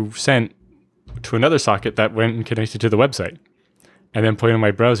what you sent to another socket that went and connected to the website, and then pointed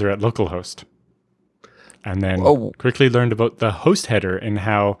my browser at localhost. And then quickly learned about the host header and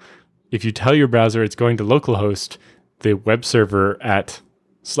how if you tell your browser it's going to localhost, the web server at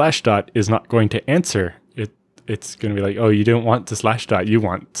 /dot is not going to answer. It's going to be like, oh, you don't want the /dot, you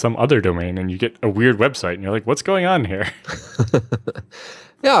want some other domain, and you get a weird website, and you're like, what's going on here?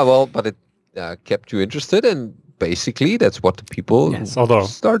 Yeah, well, but it kept you interested, and basically that's what the people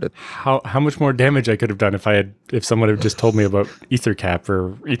started. How much more damage I could have done if someone had just told me about EtherCap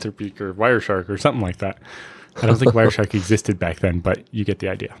or EtherPeak or Wireshark or something like that. I don't think Wireshark existed back then, but you get the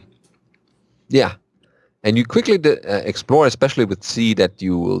idea. Yeah, and you quickly explore, especially with C, that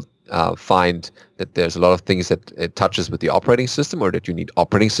you will find that there's a lot of things that it touches with the operating system, or that you need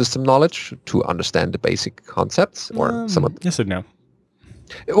operating system knowledge to understand the basic concepts, or some of yes and no.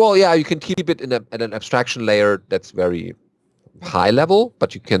 Well, yeah, you can keep it at an abstraction layer that's very high level,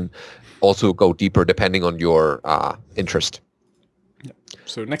 but you can also go deeper depending on your interest. Yeah.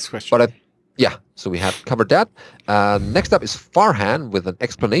 So next question. But so we have covered that. Next up is Farhan with an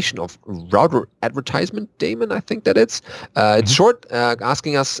explanation of router advertisement. Damon, I think that it's. It's short,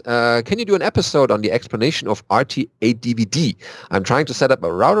 asking us, can you do an episode on the explanation of RT8DVD? I'm trying to set up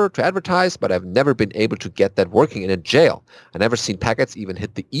a router to advertise, but I've never been able to get that working in a jail. I've never seen packets even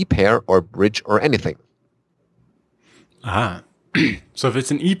hit the ePair or bridge or anything. So if it's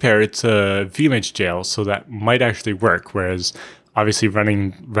an ePair, it's a vMimage jail, so that might actually work, whereas obviously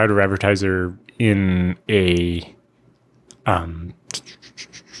running router advertiser in a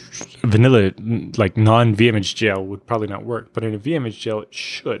vanilla, like non-vMimage jail would probably not work, but in a vMimage jail it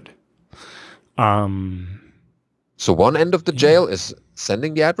should. So one end of the jail is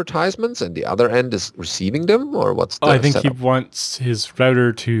sending the advertisements and the other end is receiving them, or what's the I think setup? he wants his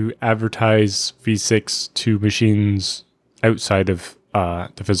router to advertise v6 to machines outside of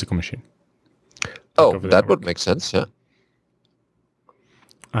the physical machine. Oh, that would make sense, yeah.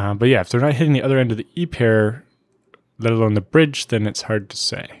 But yeah, if they're not hitting the other end of the ePair, let alone the bridge, then it's hard to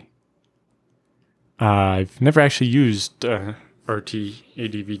say. I've never actually used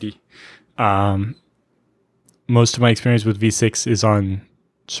RT8DVD. Most of my experience with v6 is on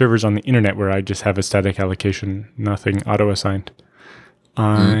servers on the internet where I just have a static allocation, nothing auto-assigned.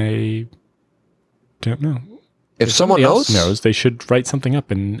 I don't know. If someone else knows, they should write something up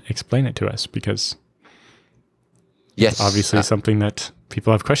and explain it to us, because it's obviously something that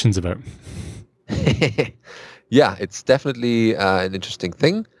people have questions about. Yeah, it's definitely an interesting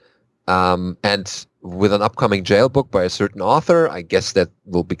thing. And with an upcoming jail book by a certain author, I guess that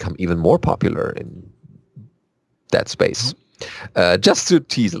will become even more popular in that space. Just to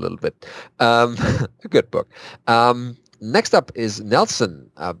tease a little bit. A good book. Next up is Nelson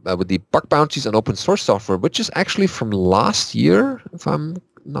with the bug bounties on open source software, which is actually from last year, if I'm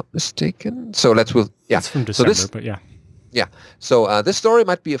not mistaken. So it's from December, but yeah. Yeah. So this story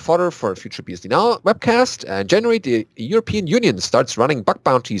might be a fodder for a future BSD Now webcast. In January, the European Union starts running bug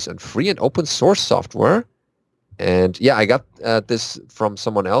bounties on free and open source software. And yeah, I got this from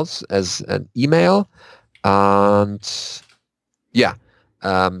someone else as an email. And yeah,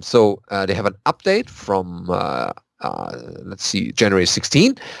 so they have an update from, January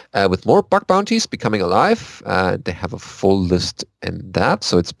 16, with more bug bounties becoming alive. They have a full list in that.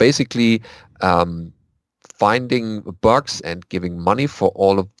 So it's basically finding bugs and giving money for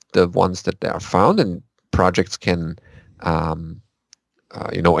all of the ones that they are found, and projects can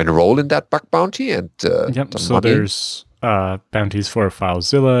enroll in that bug bounty and so there's bounties for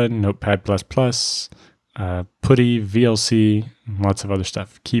FileZilla, Notepad++, PuTTY, VLC, lots of other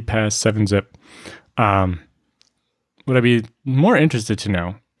stuff, KeePass, 7-zip. What I'd be more interested to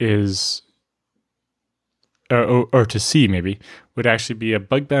know is, or to see maybe, would actually be a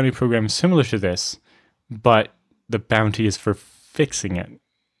bug bounty program similar to this, but the bounty is for fixing it.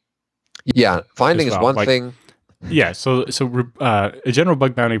 Yeah, finding is one thing. Yeah, so a general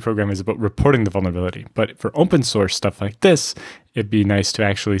bug bounty program is about reporting the vulnerability. But for open source stuff like this, it'd be nice to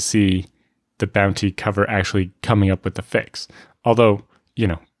actually see the bounty cover actually coming up with the fix. Although,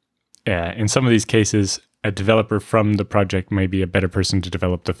 in some of these cases, a developer from the project may be a better person to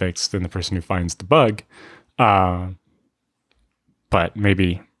develop the fix than the person who finds the bug. But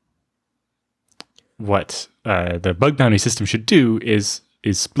maybe what the bug bounty system should do is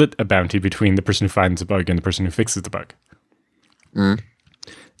split a bounty between the person who finds the bug and the person who fixes the bug.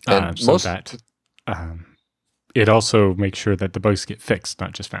 So that it also makes sure that the bugs get fixed,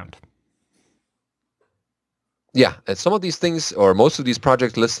 not just found. Yeah, and some of these things, or most of these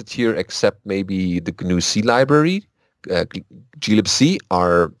projects listed here, except maybe the GNU-C library, glibc,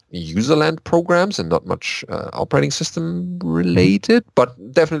 are userland programs and not much operating system related, but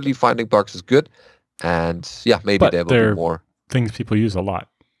definitely finding bugs is good. And yeah, maybe there will be more things people use a lot.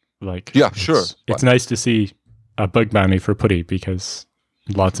 Sure. It's nice to see a bug bounty for PuTTY because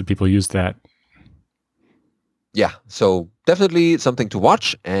lots of people use that. Yeah, so definitely something to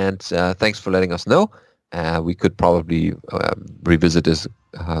watch, and thanks for letting us know. We could probably revisit this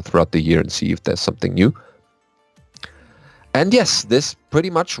throughout the year and see if there's something new. And yes, this pretty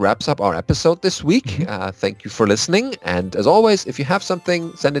much wraps up our episode this week. Thank you for listening. And as always, if you have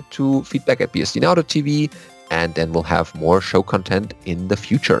something, send it to feedback@bsdnow.tv, and then we'll have more show content in the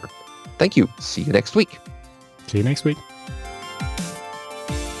future. Thank you. See you next week. See you next week.